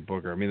Devontae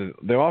Booker. I mean,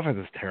 the offense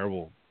is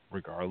terrible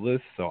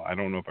regardless, so I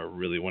don't know if I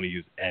really want to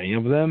use any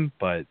of them.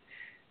 But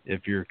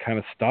if you're kind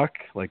of stuck,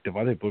 like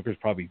Devontae Booker is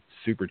probably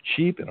super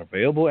cheap and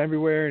available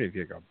everywhere, and if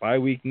you got bye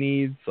week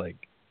needs,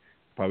 like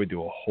probably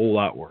do a whole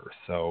lot worse.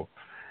 So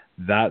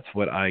that's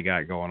what I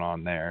got going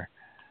on there.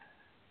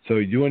 So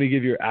you want to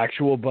give your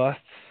actual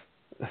busts?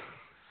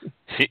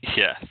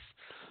 Yes.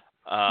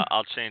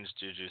 I'll change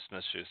Juju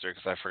Smith-Schuster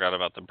because I forgot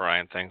about the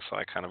Bryant thing, so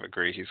I kind of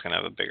agree he's going to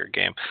have a bigger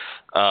game.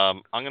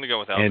 I'm going to go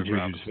with Alfred Juju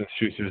Robinson.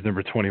 Smith-Schuster is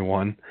number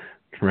 21,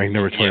 ranked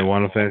number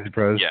 21 on Fantasy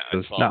Pros. Yeah,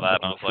 I saw that,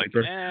 and I was like,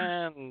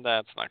 man,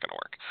 that's not going to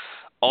work.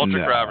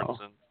 Aldrick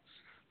Robertson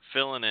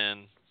filling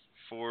in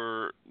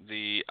for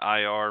the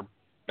IR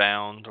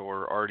bound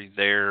or already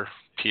there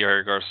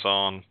Pierre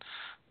Garçon.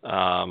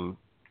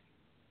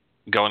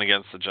 Going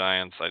against the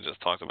Giants, I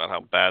just talked about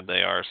how bad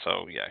they are,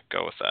 so yeah,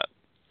 go with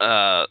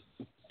that.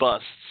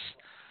 Busts.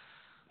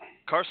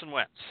 Carson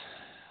Wentz.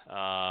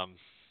 I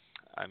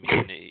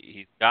mean,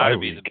 he's got to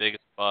be the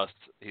biggest bust.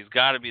 He's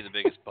got to be the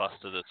biggest bust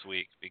of this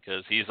week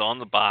because he's on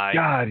the bye.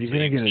 God, you're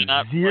going to get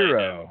a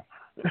 0.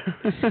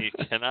 He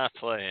cannot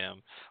play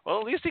him.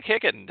 Well, at least he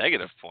can't get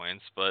negative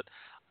points, but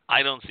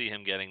I don't see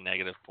him getting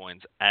negative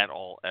points at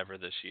all ever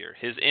this year.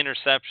 His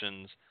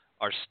interceptions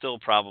are still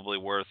probably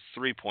worth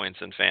 3 points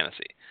in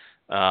fantasy.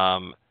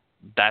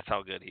 That's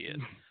how good he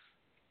is.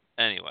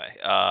 Anyway,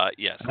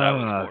 yes, that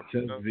was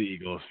the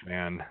Eagles,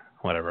 man.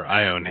 Whatever.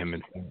 I own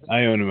him.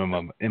 I own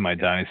him in my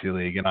dynasty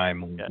league, and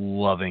I'm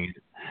loving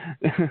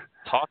it.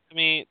 Talk to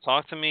me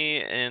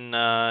in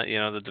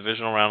the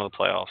divisional round of the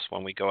playoffs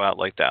when we go out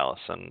like Dallas,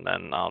 and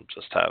then I'll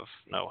just have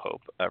no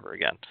hope ever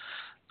again.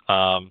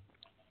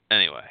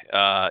 Anyway,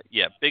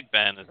 Big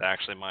Ben is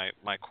actually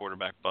my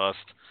quarterback bust.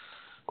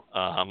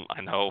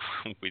 I know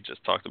we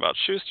just talked about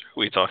Schuster.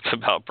 We talked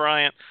about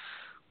Bryant.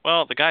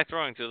 Well, the guy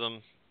throwing to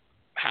them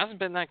hasn't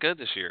been that good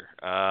this year.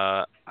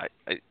 I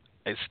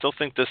still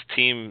think this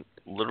team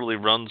literally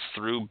runs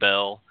through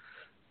Bell,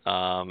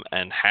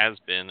 and has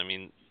been. I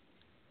mean,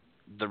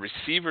 the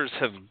receivers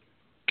have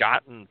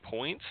gotten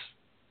points,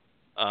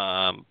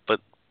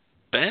 but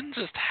Ben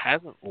just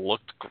hasn't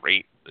looked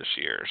great this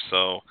year.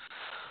 So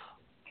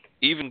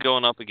even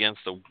going up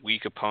against a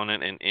weak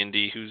opponent in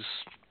Indy, who's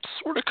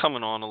sort of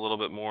coming on a little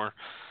bit more,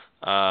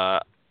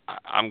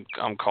 I'm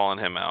calling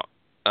him out.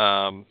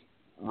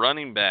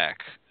 Running back.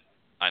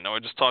 I know I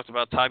just talked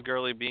about Todd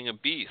Gurley being a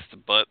beast,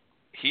 but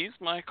he's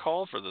my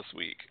call for this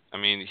week. I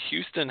mean,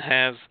 Houston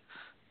has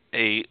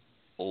a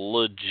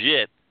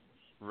legit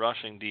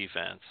rushing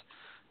defense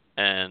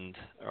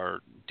or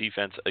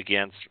defense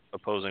against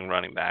opposing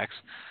running backs.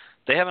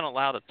 They haven't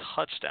allowed a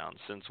touchdown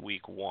since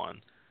week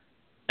 1,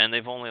 and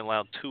they've only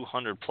allowed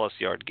 200-plus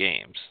yard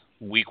games,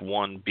 week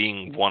 1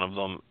 being one of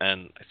them,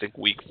 and I think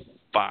week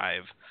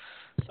 5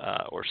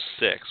 or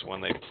 6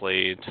 when they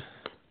played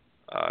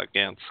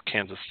against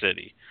Kansas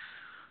City.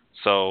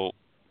 So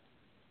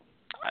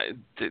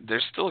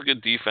there's still a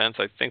good defense.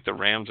 I think the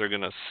Rams are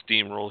going to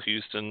steamroll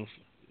Houston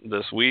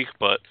this week,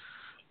 but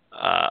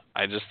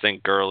I just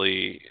think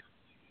Gurley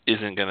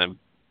isn't going to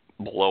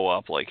blow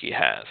up like he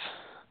has.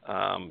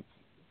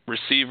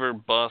 Receiver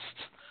bust.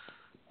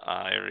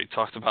 I already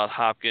talked about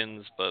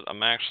Hopkins, but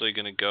I'm actually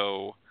going to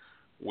go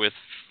with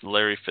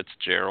Larry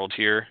Fitzgerald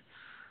here.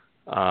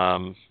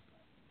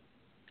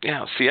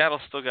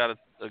 Seattle's still got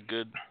a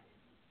good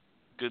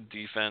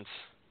defense,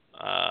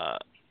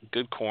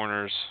 good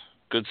corners,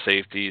 good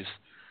safeties.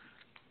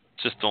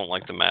 Just don't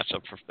like the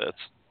matchup for Fitz.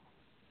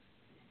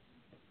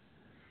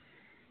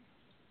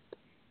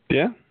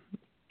 Yeah.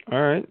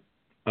 All right.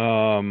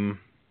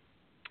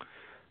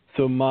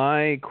 So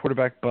my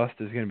quarterback bust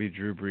is going to be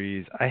Drew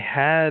Brees. I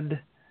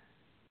had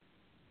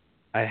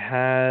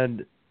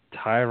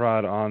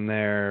Tyrod on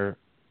there.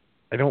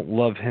 I don't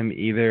love him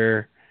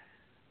either,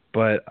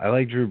 but I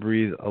like Drew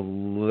Brees a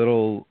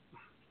little.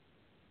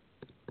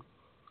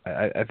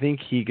 I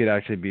think he could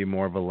actually be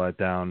more of a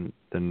letdown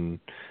than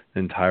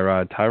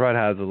Tyrod. Tyrod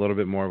has a little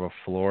bit more of a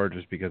floor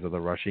just because of the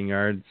rushing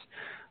yards.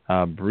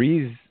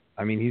 Brees,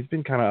 I mean, he's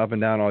been kind of up and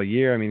down all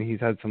year. I mean, he's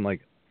had some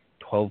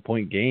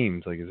 12-point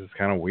games. It's just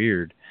kind of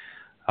weird.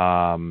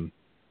 And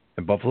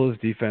Buffalo's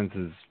defense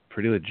is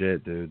pretty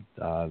legit, dude.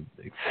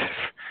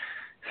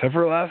 Except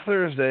for last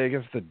Thursday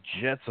against the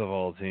Jets of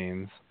all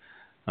teams.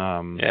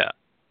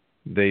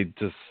 They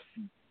just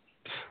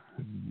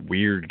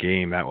weird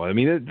game that was. I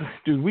mean,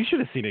 dude, we should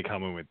have seen it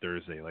coming with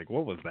Thursday.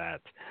 What was that?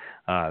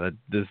 That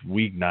this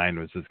week 9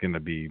 was just going to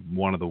be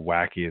one of the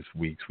wackiest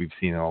weeks we've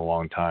seen in a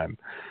long time.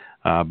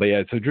 But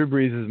yeah, so Drew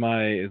Brees is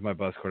my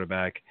bus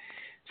quarterback.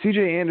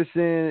 C.J.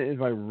 Anderson is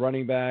my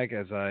running back,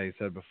 as I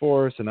said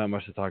before, so not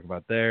much to talk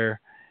about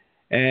there.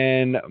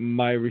 And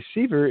my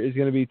receiver is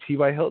going to be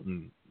T.Y.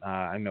 Hilton.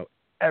 I know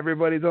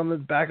everybody's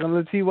back on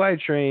the T.Y.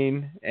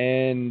 train,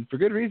 and for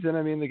good reason.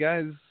 I mean, the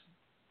guy's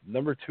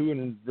number 2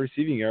 in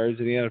receiving yards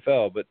in the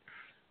NFL. But,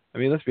 I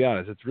mean, let's be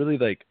honest. It's really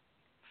like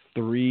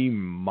 3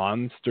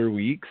 monster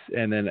weeks,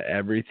 and then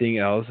everything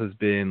else has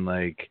been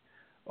like,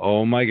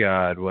 oh, my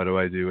God, what do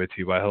I do with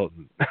T.Y.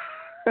 Hilton?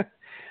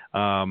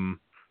 I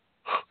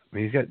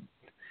mean, he's got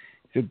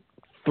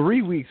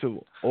 3 weeks of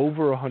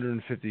over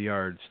 150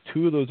 yards.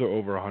 2 of those are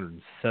over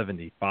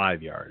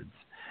 175 yards.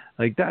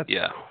 Like, that's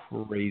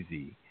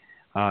crazy.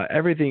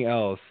 Everything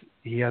else,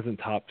 he hasn't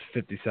topped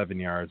 57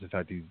 yards. In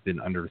fact, he's been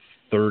under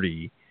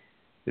 30.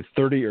 It's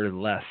 30 or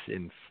less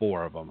in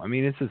 4 of them. I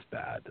mean, it's just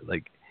bad.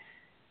 Like,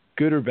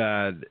 good or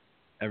bad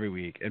every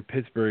week. And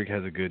Pittsburgh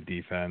has a good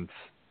defense.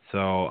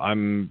 So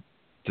I'm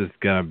just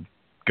going to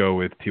go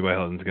with T.Y.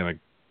 Hilton's going to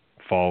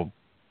fall,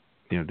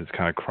 just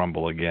kind of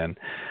crumble again.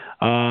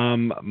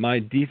 My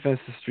defense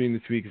to stream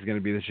this week is going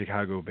to be the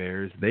Chicago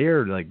Bears. They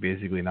are like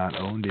basically not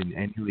owned in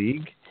any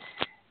league,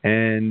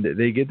 and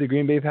they get the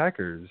Green Bay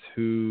Packers,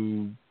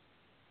 who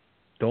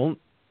don't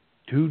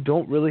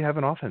really have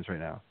an offense right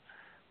now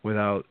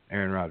without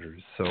Aaron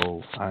Rodgers.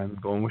 So I'm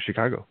going with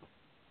Chicago.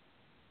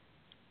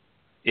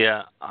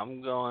 Yeah,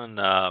 I'm going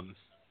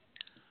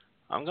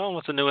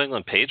with the New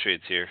England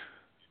Patriots here.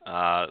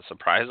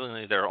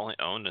 Surprisingly, they're only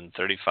owned in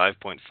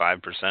 35.5%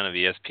 of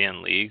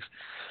ESPN leagues.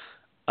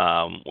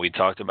 We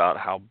talked about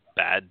how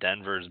bad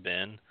Denver's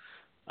been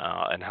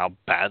and how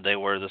bad they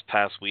were this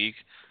past week.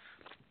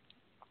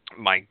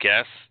 My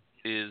guess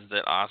is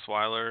that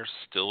Osweiler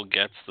still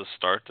gets the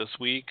start this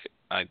week.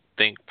 I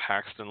think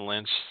Paxton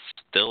Lynch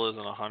still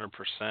isn't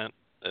 100%,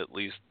 at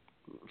least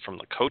from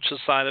the coach's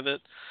side of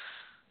it.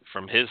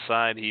 From his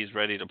side, he's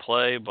ready to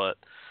play, but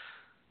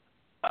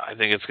I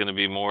think it's going to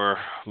be more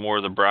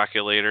the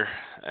brocculator,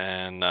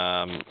 and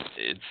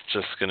it's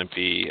just going to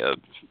be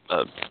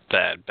a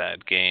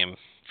bad game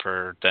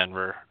for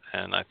Denver,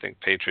 and I think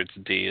Patriots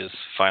D is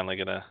finally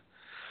going to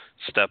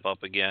step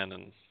up again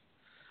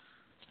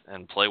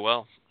and play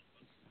well.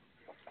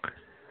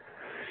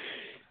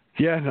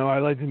 Yeah, no, I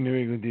like the New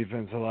England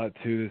defense a lot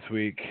too this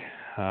week.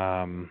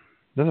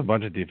 There's a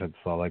bunch of defenses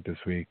I like this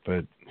week,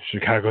 but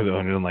Chicago's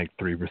only in like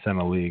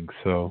 3% of leagues,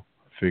 so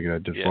I figured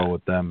I'd just roll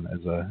with them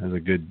as a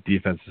good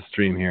defensive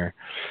stream here.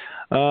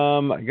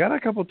 I got a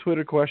couple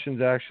Twitter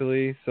questions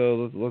actually,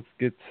 so let's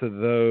get to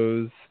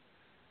those.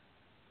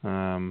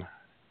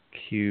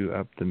 Cue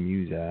up the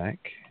music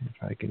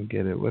if I can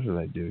get it. What did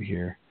I do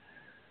here?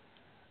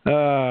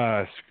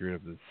 I screwed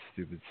up this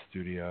stupid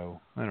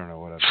studio. I don't know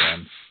what I've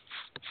done.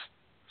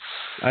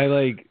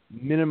 I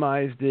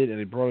minimized it and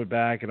it brought it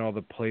back and all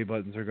the play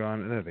buttons are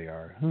gone. There they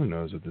are. Who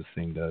knows what this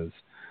thing does?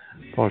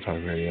 Blog Talk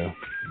Radio.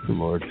 Good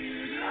Lord.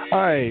 All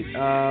right.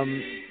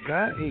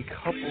 Got a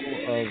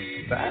couple of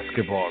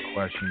basketball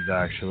questions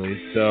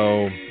actually.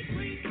 So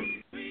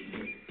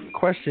the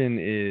question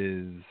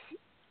is,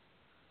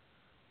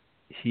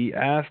 he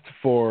asked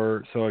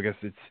for, so I guess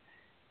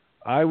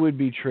I would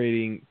be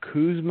trading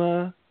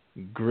Kuzma,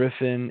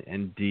 Griffin,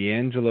 and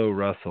D'Angelo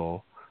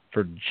Russell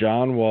for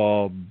John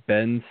Wall,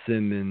 Ben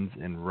Simmons,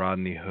 and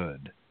Rodney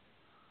Hood.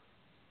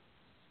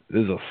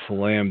 This is a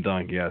slam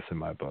dunk yes in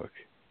my book.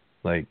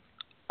 You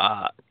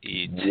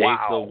take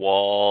the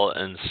Wall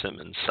and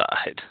Simmons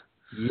side.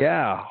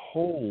 Yeah,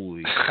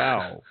 holy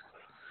cow.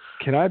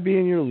 Can I be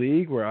in your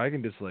league where I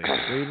can just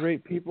trade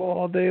rate people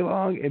all day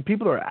long and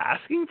people are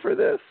asking for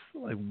this?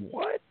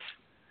 What?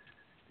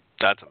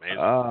 That's amazing.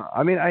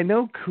 I mean, I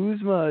know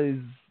Kuzma is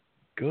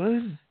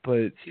good,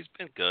 but he's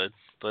been good,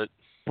 but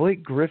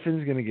Blake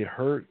Griffin's going to get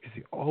hurt because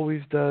he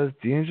always does.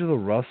 D'Angelo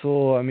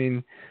Russell, I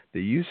mean,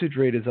 the usage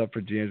rate is up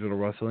for D'Angelo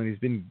Russell, and he's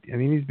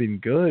been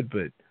good,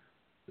 but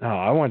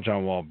I want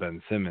John Wall,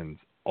 Ben Simmons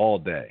all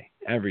day,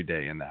 every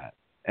day in that.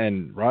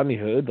 And Rodney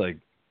Hood,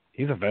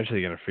 he's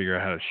eventually going to figure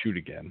out how to shoot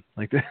again.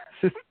 This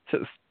is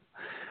just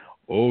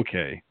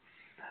okay.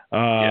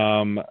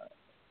 I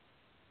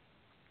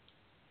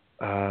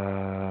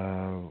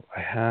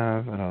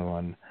have another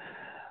one.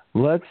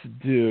 Let's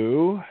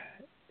do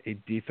a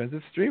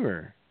defensive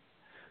streamer.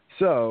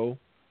 So,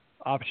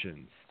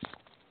 options: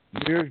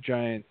 New York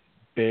Giants,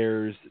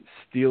 Bears,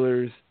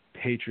 Steelers,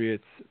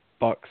 Patriots,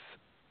 Bucks,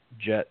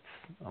 Jets.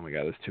 Oh my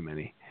God, there's too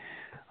many.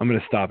 I'm going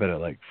to stop it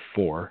at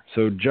 4.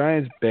 So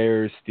Giants,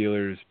 Bears,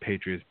 Steelers,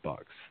 Patriots,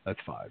 Bucks. That's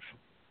 5.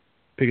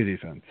 Pick a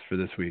defense for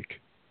this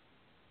week.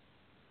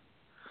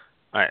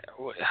 All right.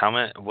 How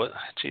many? What?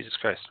 Jesus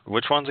Christ.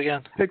 Which ones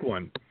again? Pick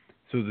one.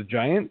 So the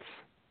Giants,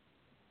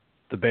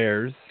 the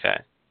Bears,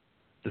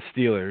 the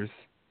Steelers,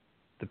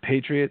 the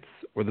Patriots,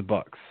 or the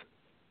Bucks.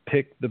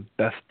 Pick the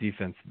best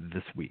defense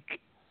this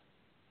week.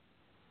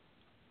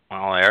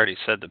 Well, I already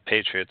said the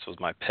Patriots was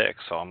my pick,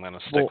 so I'm going to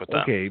stick with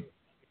them. Okay,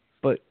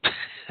 but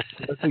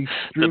that's a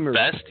streamer. The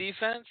best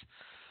defense?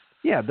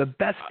 Yeah, the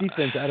best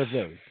defense out of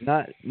those.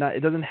 Not. It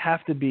doesn't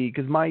have to be,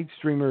 because my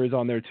streamer is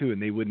on there too,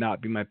 and they would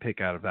not be my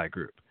pick out of that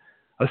group.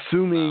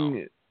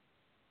 Assuming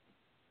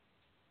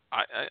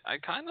I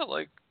kind of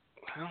like.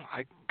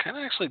 I kind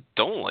of actually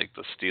don't like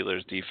the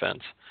Steelers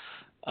defense.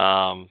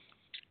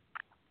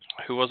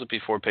 Who was it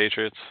before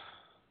Patriots?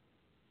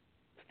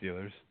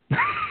 Steelers. Was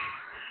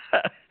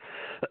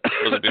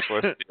it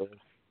before Steelers?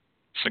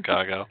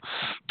 Chicago.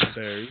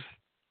 Bears.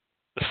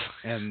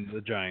 And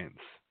the Giants.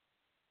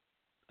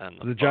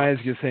 And the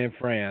Giants get San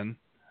Fran.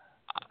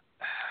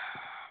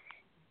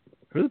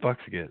 Who do the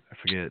Bucks get? I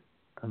forget.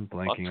 I'm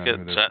blanking on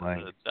who they're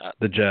playing.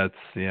 The Jets,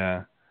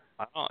 yeah.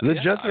 The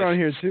Jets are on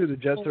here too. The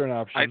Jets are an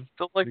option. I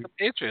still like the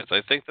Patriots.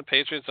 I think the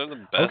Patriots are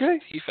the best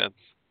defense.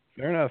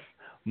 Fair enough.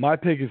 My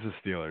pick is the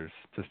Steelers,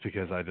 just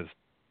because I just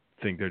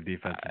think their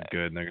defense is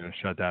good and they're going to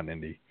shut down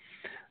Indy.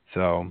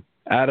 So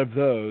out of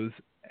those,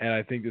 and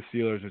I think the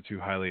Steelers are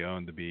too highly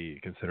owned to be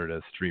considered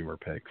a streamer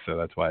pick, so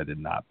that's why I did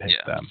not pick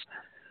them.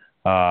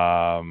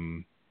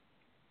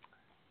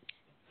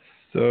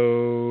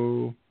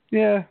 So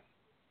yeah,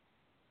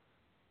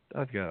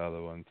 I've got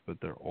other ones,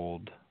 but they're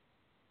old.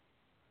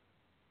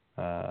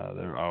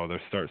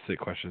 They're start-sit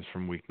questions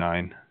from week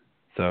 9.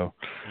 So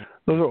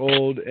those are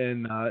old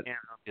and not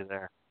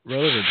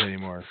relevant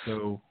anymore.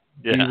 So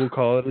we will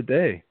call it a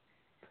day.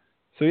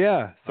 So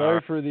yeah,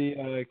 sorry for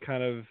the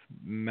kind of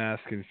mass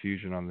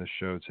confusion on this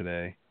show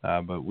today,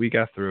 but we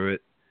got through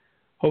it.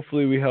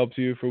 Hopefully we helped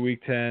you for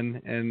week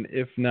 10, and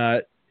if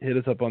not, hit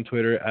us up on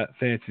Twitter at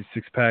Fantasy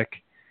Sixpack.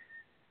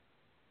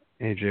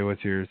 AJ,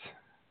 what's yours?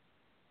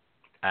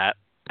 At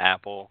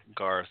Apple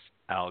Garth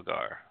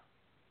Algar.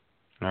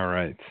 All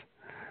right.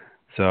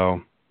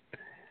 So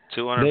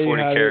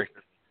 240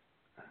 characters.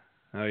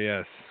 Oh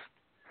yes.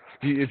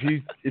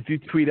 If you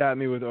tweet at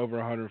me with over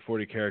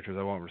 140 characters,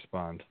 I won't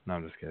respond. No,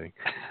 I'm just kidding.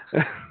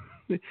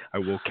 I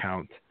will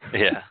count.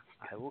 Yeah,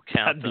 I will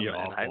count them,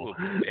 and I will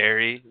be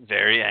very,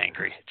 very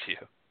angry at you.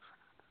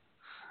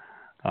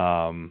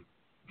 So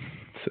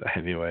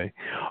anyway.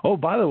 Oh,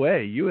 by the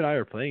way, you and I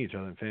are playing each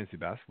other in fantasy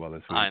basketball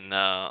this week. I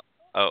know.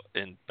 Oh,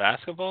 in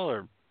basketball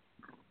or?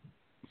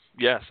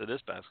 Yes, it is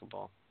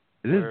basketball.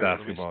 It is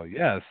basketball.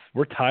 Yes,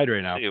 we're tied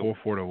right now,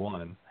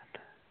 4-4-1.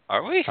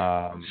 Are we?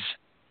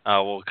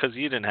 Oh well, because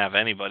you didn't have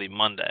anybody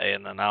Monday,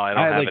 and then now I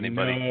don't have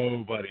anybody.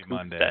 Nobody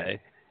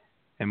Monday.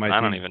 And I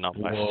don't even know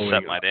if I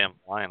set my damn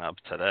lineup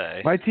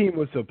today. My team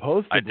was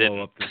supposed to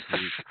blow up this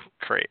week.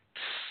 Great.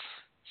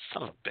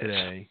 Son of a bitch.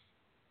 Today.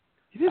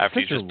 You didn't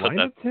set your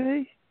lineup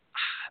today?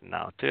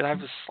 No, dude, I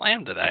was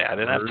slammed today. I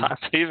didn't have time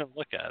to even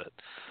look at it.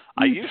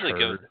 I usually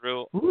go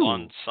through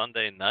on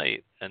Sunday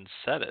night and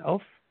set it.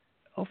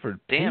 Alfred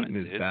Payton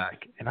is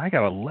back, and I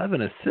got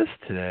 11 assists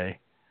today.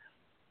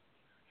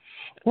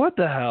 What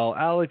the hell?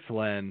 Alex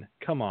Len,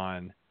 come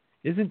on.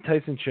 Isn't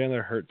Tyson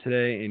Chandler hurt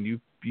today, and you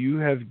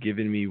have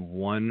given me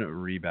 1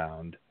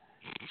 rebound?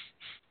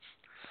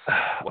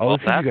 Well,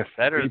 that's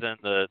better than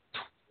the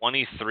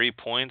 23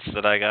 points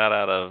that I got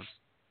out of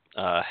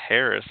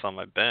Harris on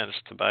my bench,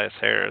 Tobias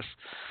Harris,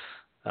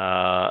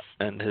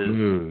 and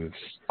his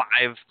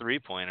 5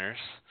 3-pointers.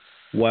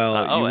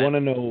 Well, you want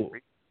to know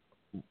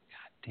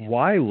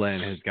why Len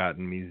has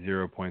gotten me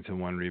 0 points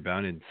and 1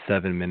 rebound in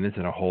 7 minutes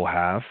and a whole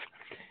half?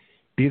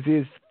 Because he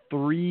has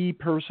 3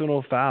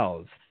 personal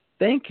fouls.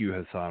 Thank you,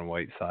 Hassan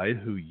Whiteside,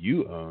 who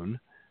you own.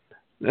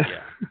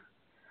 Yeah.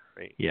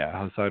 Great.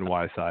 Yeah, Hassan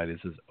Whiteside is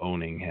just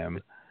owning him.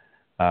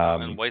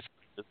 And Whiteside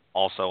is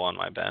also on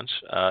my bench.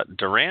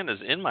 Durant is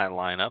in my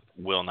lineup,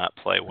 will not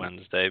play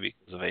Wednesday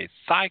because of a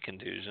thigh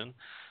contusion.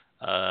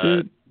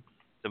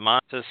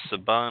 Domantas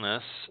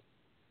Sabonis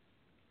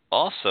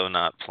also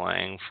not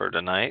playing for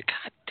tonight.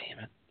 God damn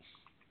it.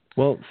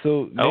 Well,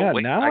 so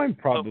now I'm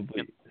probably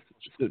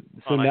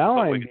now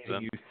I'm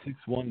beating you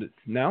 6-1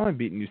 now I'm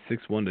beating you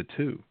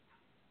 6-1-2.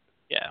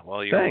 Yeah,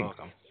 well, you're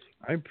welcome.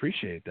 I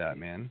appreciate that,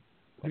 man.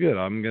 Good.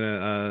 I'm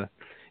gonna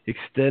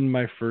extend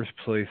my first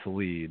place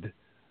lead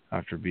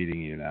after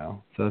beating you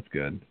now, so that's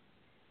good.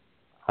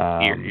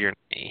 You're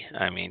me.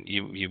 I mean,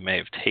 you may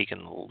have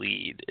taken the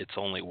lead. It's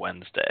only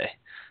Wednesday.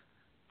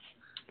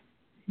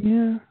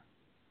 Yeah.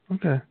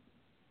 Okay.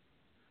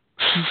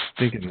 Keep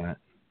thinking that.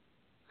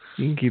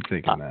 You can keep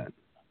thinking that.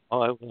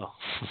 Oh, I will.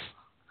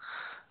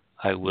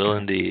 I will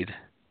indeed.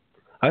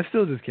 I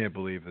still just can't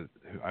believe it.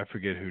 I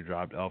forget who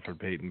dropped Alfred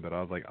Payton, but I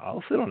was like,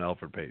 I'll sit on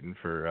Alfred Payton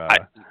for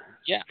a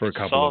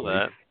couple of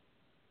weeks.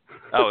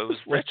 Oh, it was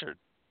Richard.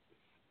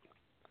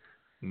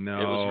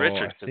 No, it was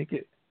Richard. I think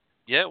it.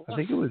 Yeah, it was. I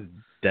think it was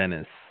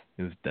Dennis.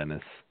 It was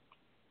Dennis.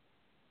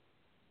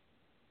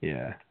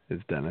 Yeah,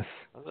 it's Dennis.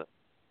 Was it?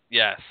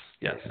 Yes.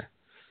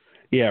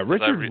 Yeah,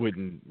 Richard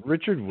wouldn't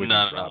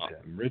drop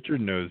him.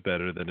 Richard knows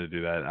better than to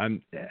do that.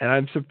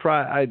 I'm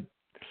surprised.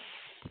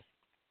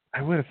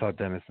 I would have thought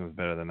Dennis was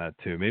better than that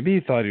too. Maybe he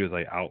thought he was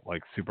out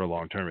super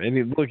long term. And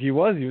he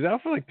was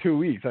out for 2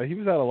 weeks. He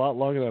was out a lot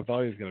longer than I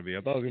thought he was going to be.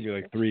 I thought it was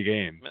going to be 3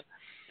 games.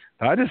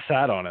 But I just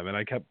sat on him, and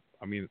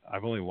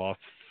I've only lost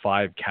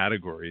 5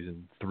 categories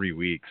in 3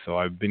 weeks, so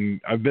I've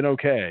been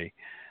okay.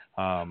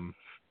 So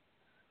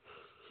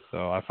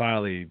I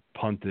finally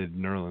punted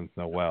Nerlens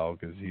Noel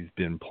because he's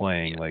been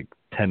playing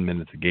 10 10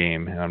 minutes a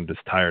game, and I'm just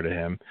tired of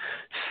him.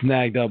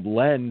 Snagged up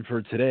Len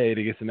for today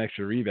to get some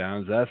extra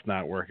rebounds. That's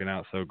not working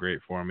out so great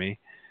for me.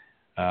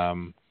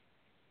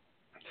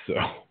 So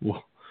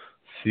we'll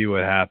see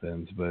what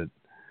happens. But,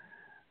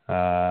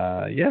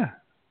 yeah,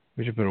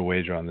 we should put a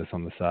wager on this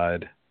on the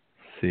side.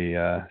 See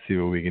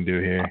what we can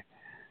do here.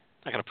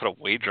 I got to put a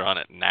wager on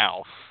it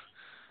now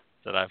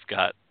that I've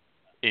got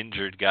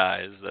injured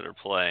guys that are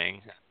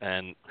playing,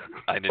 and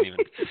I didn't even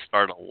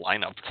start a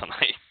lineup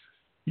tonight.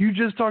 You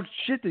just talked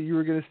shit that you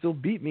were going to still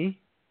beat me.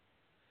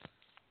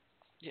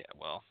 Yeah,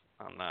 well,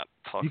 I'm not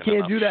talking. You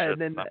can't do that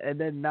shit and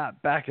then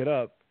not back it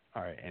up.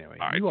 All right, anyway.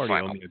 All right, you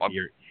already owe me a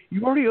beer.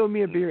 You already owe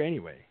me a beer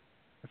anyway.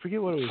 I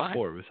forget what it was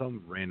for. It was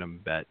some random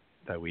bet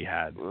that we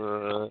had.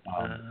 A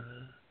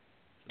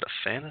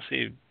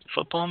fantasy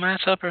football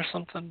matchup or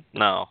something?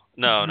 No.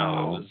 It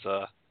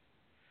was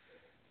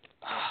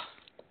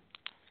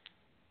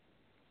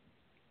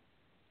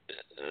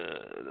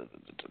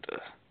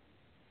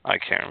I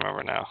can't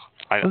remember now.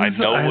 I know what it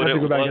was. I have to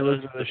go back and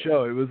listen to the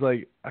show. It was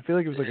like, I feel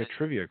like it was like a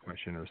trivia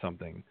question or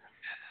something.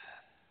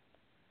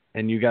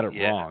 And you got it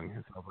wrong.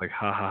 So I was like,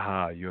 ha, ha,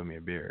 ha, you owe me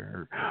a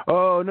beer.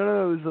 Or,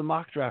 no, it was the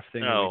mock draft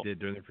thing that we did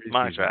during the preseason.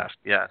 Mock draft,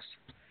 yes.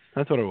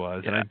 That's what it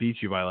was. Yeah. And I beat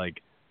you by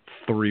like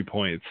 3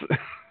 points.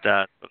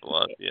 That's what it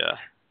was, yeah.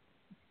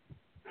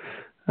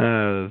 That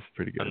was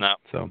pretty good.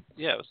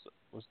 Yeah,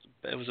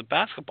 it was a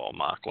basketball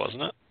mock,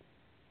 wasn't it?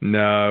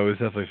 No, it was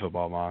definitely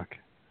football mock.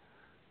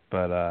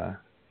 But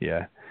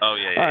yeah. Oh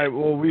yeah. All right.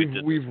 Well,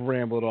 we've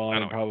rambled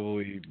on and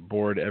probably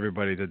bored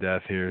everybody to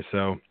death here.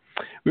 So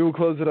we will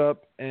close it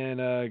up.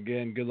 And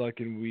again, good luck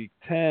in week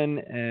 10,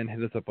 and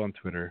hit us up on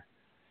Twitter.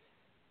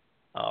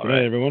 All Good right,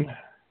 night, everyone.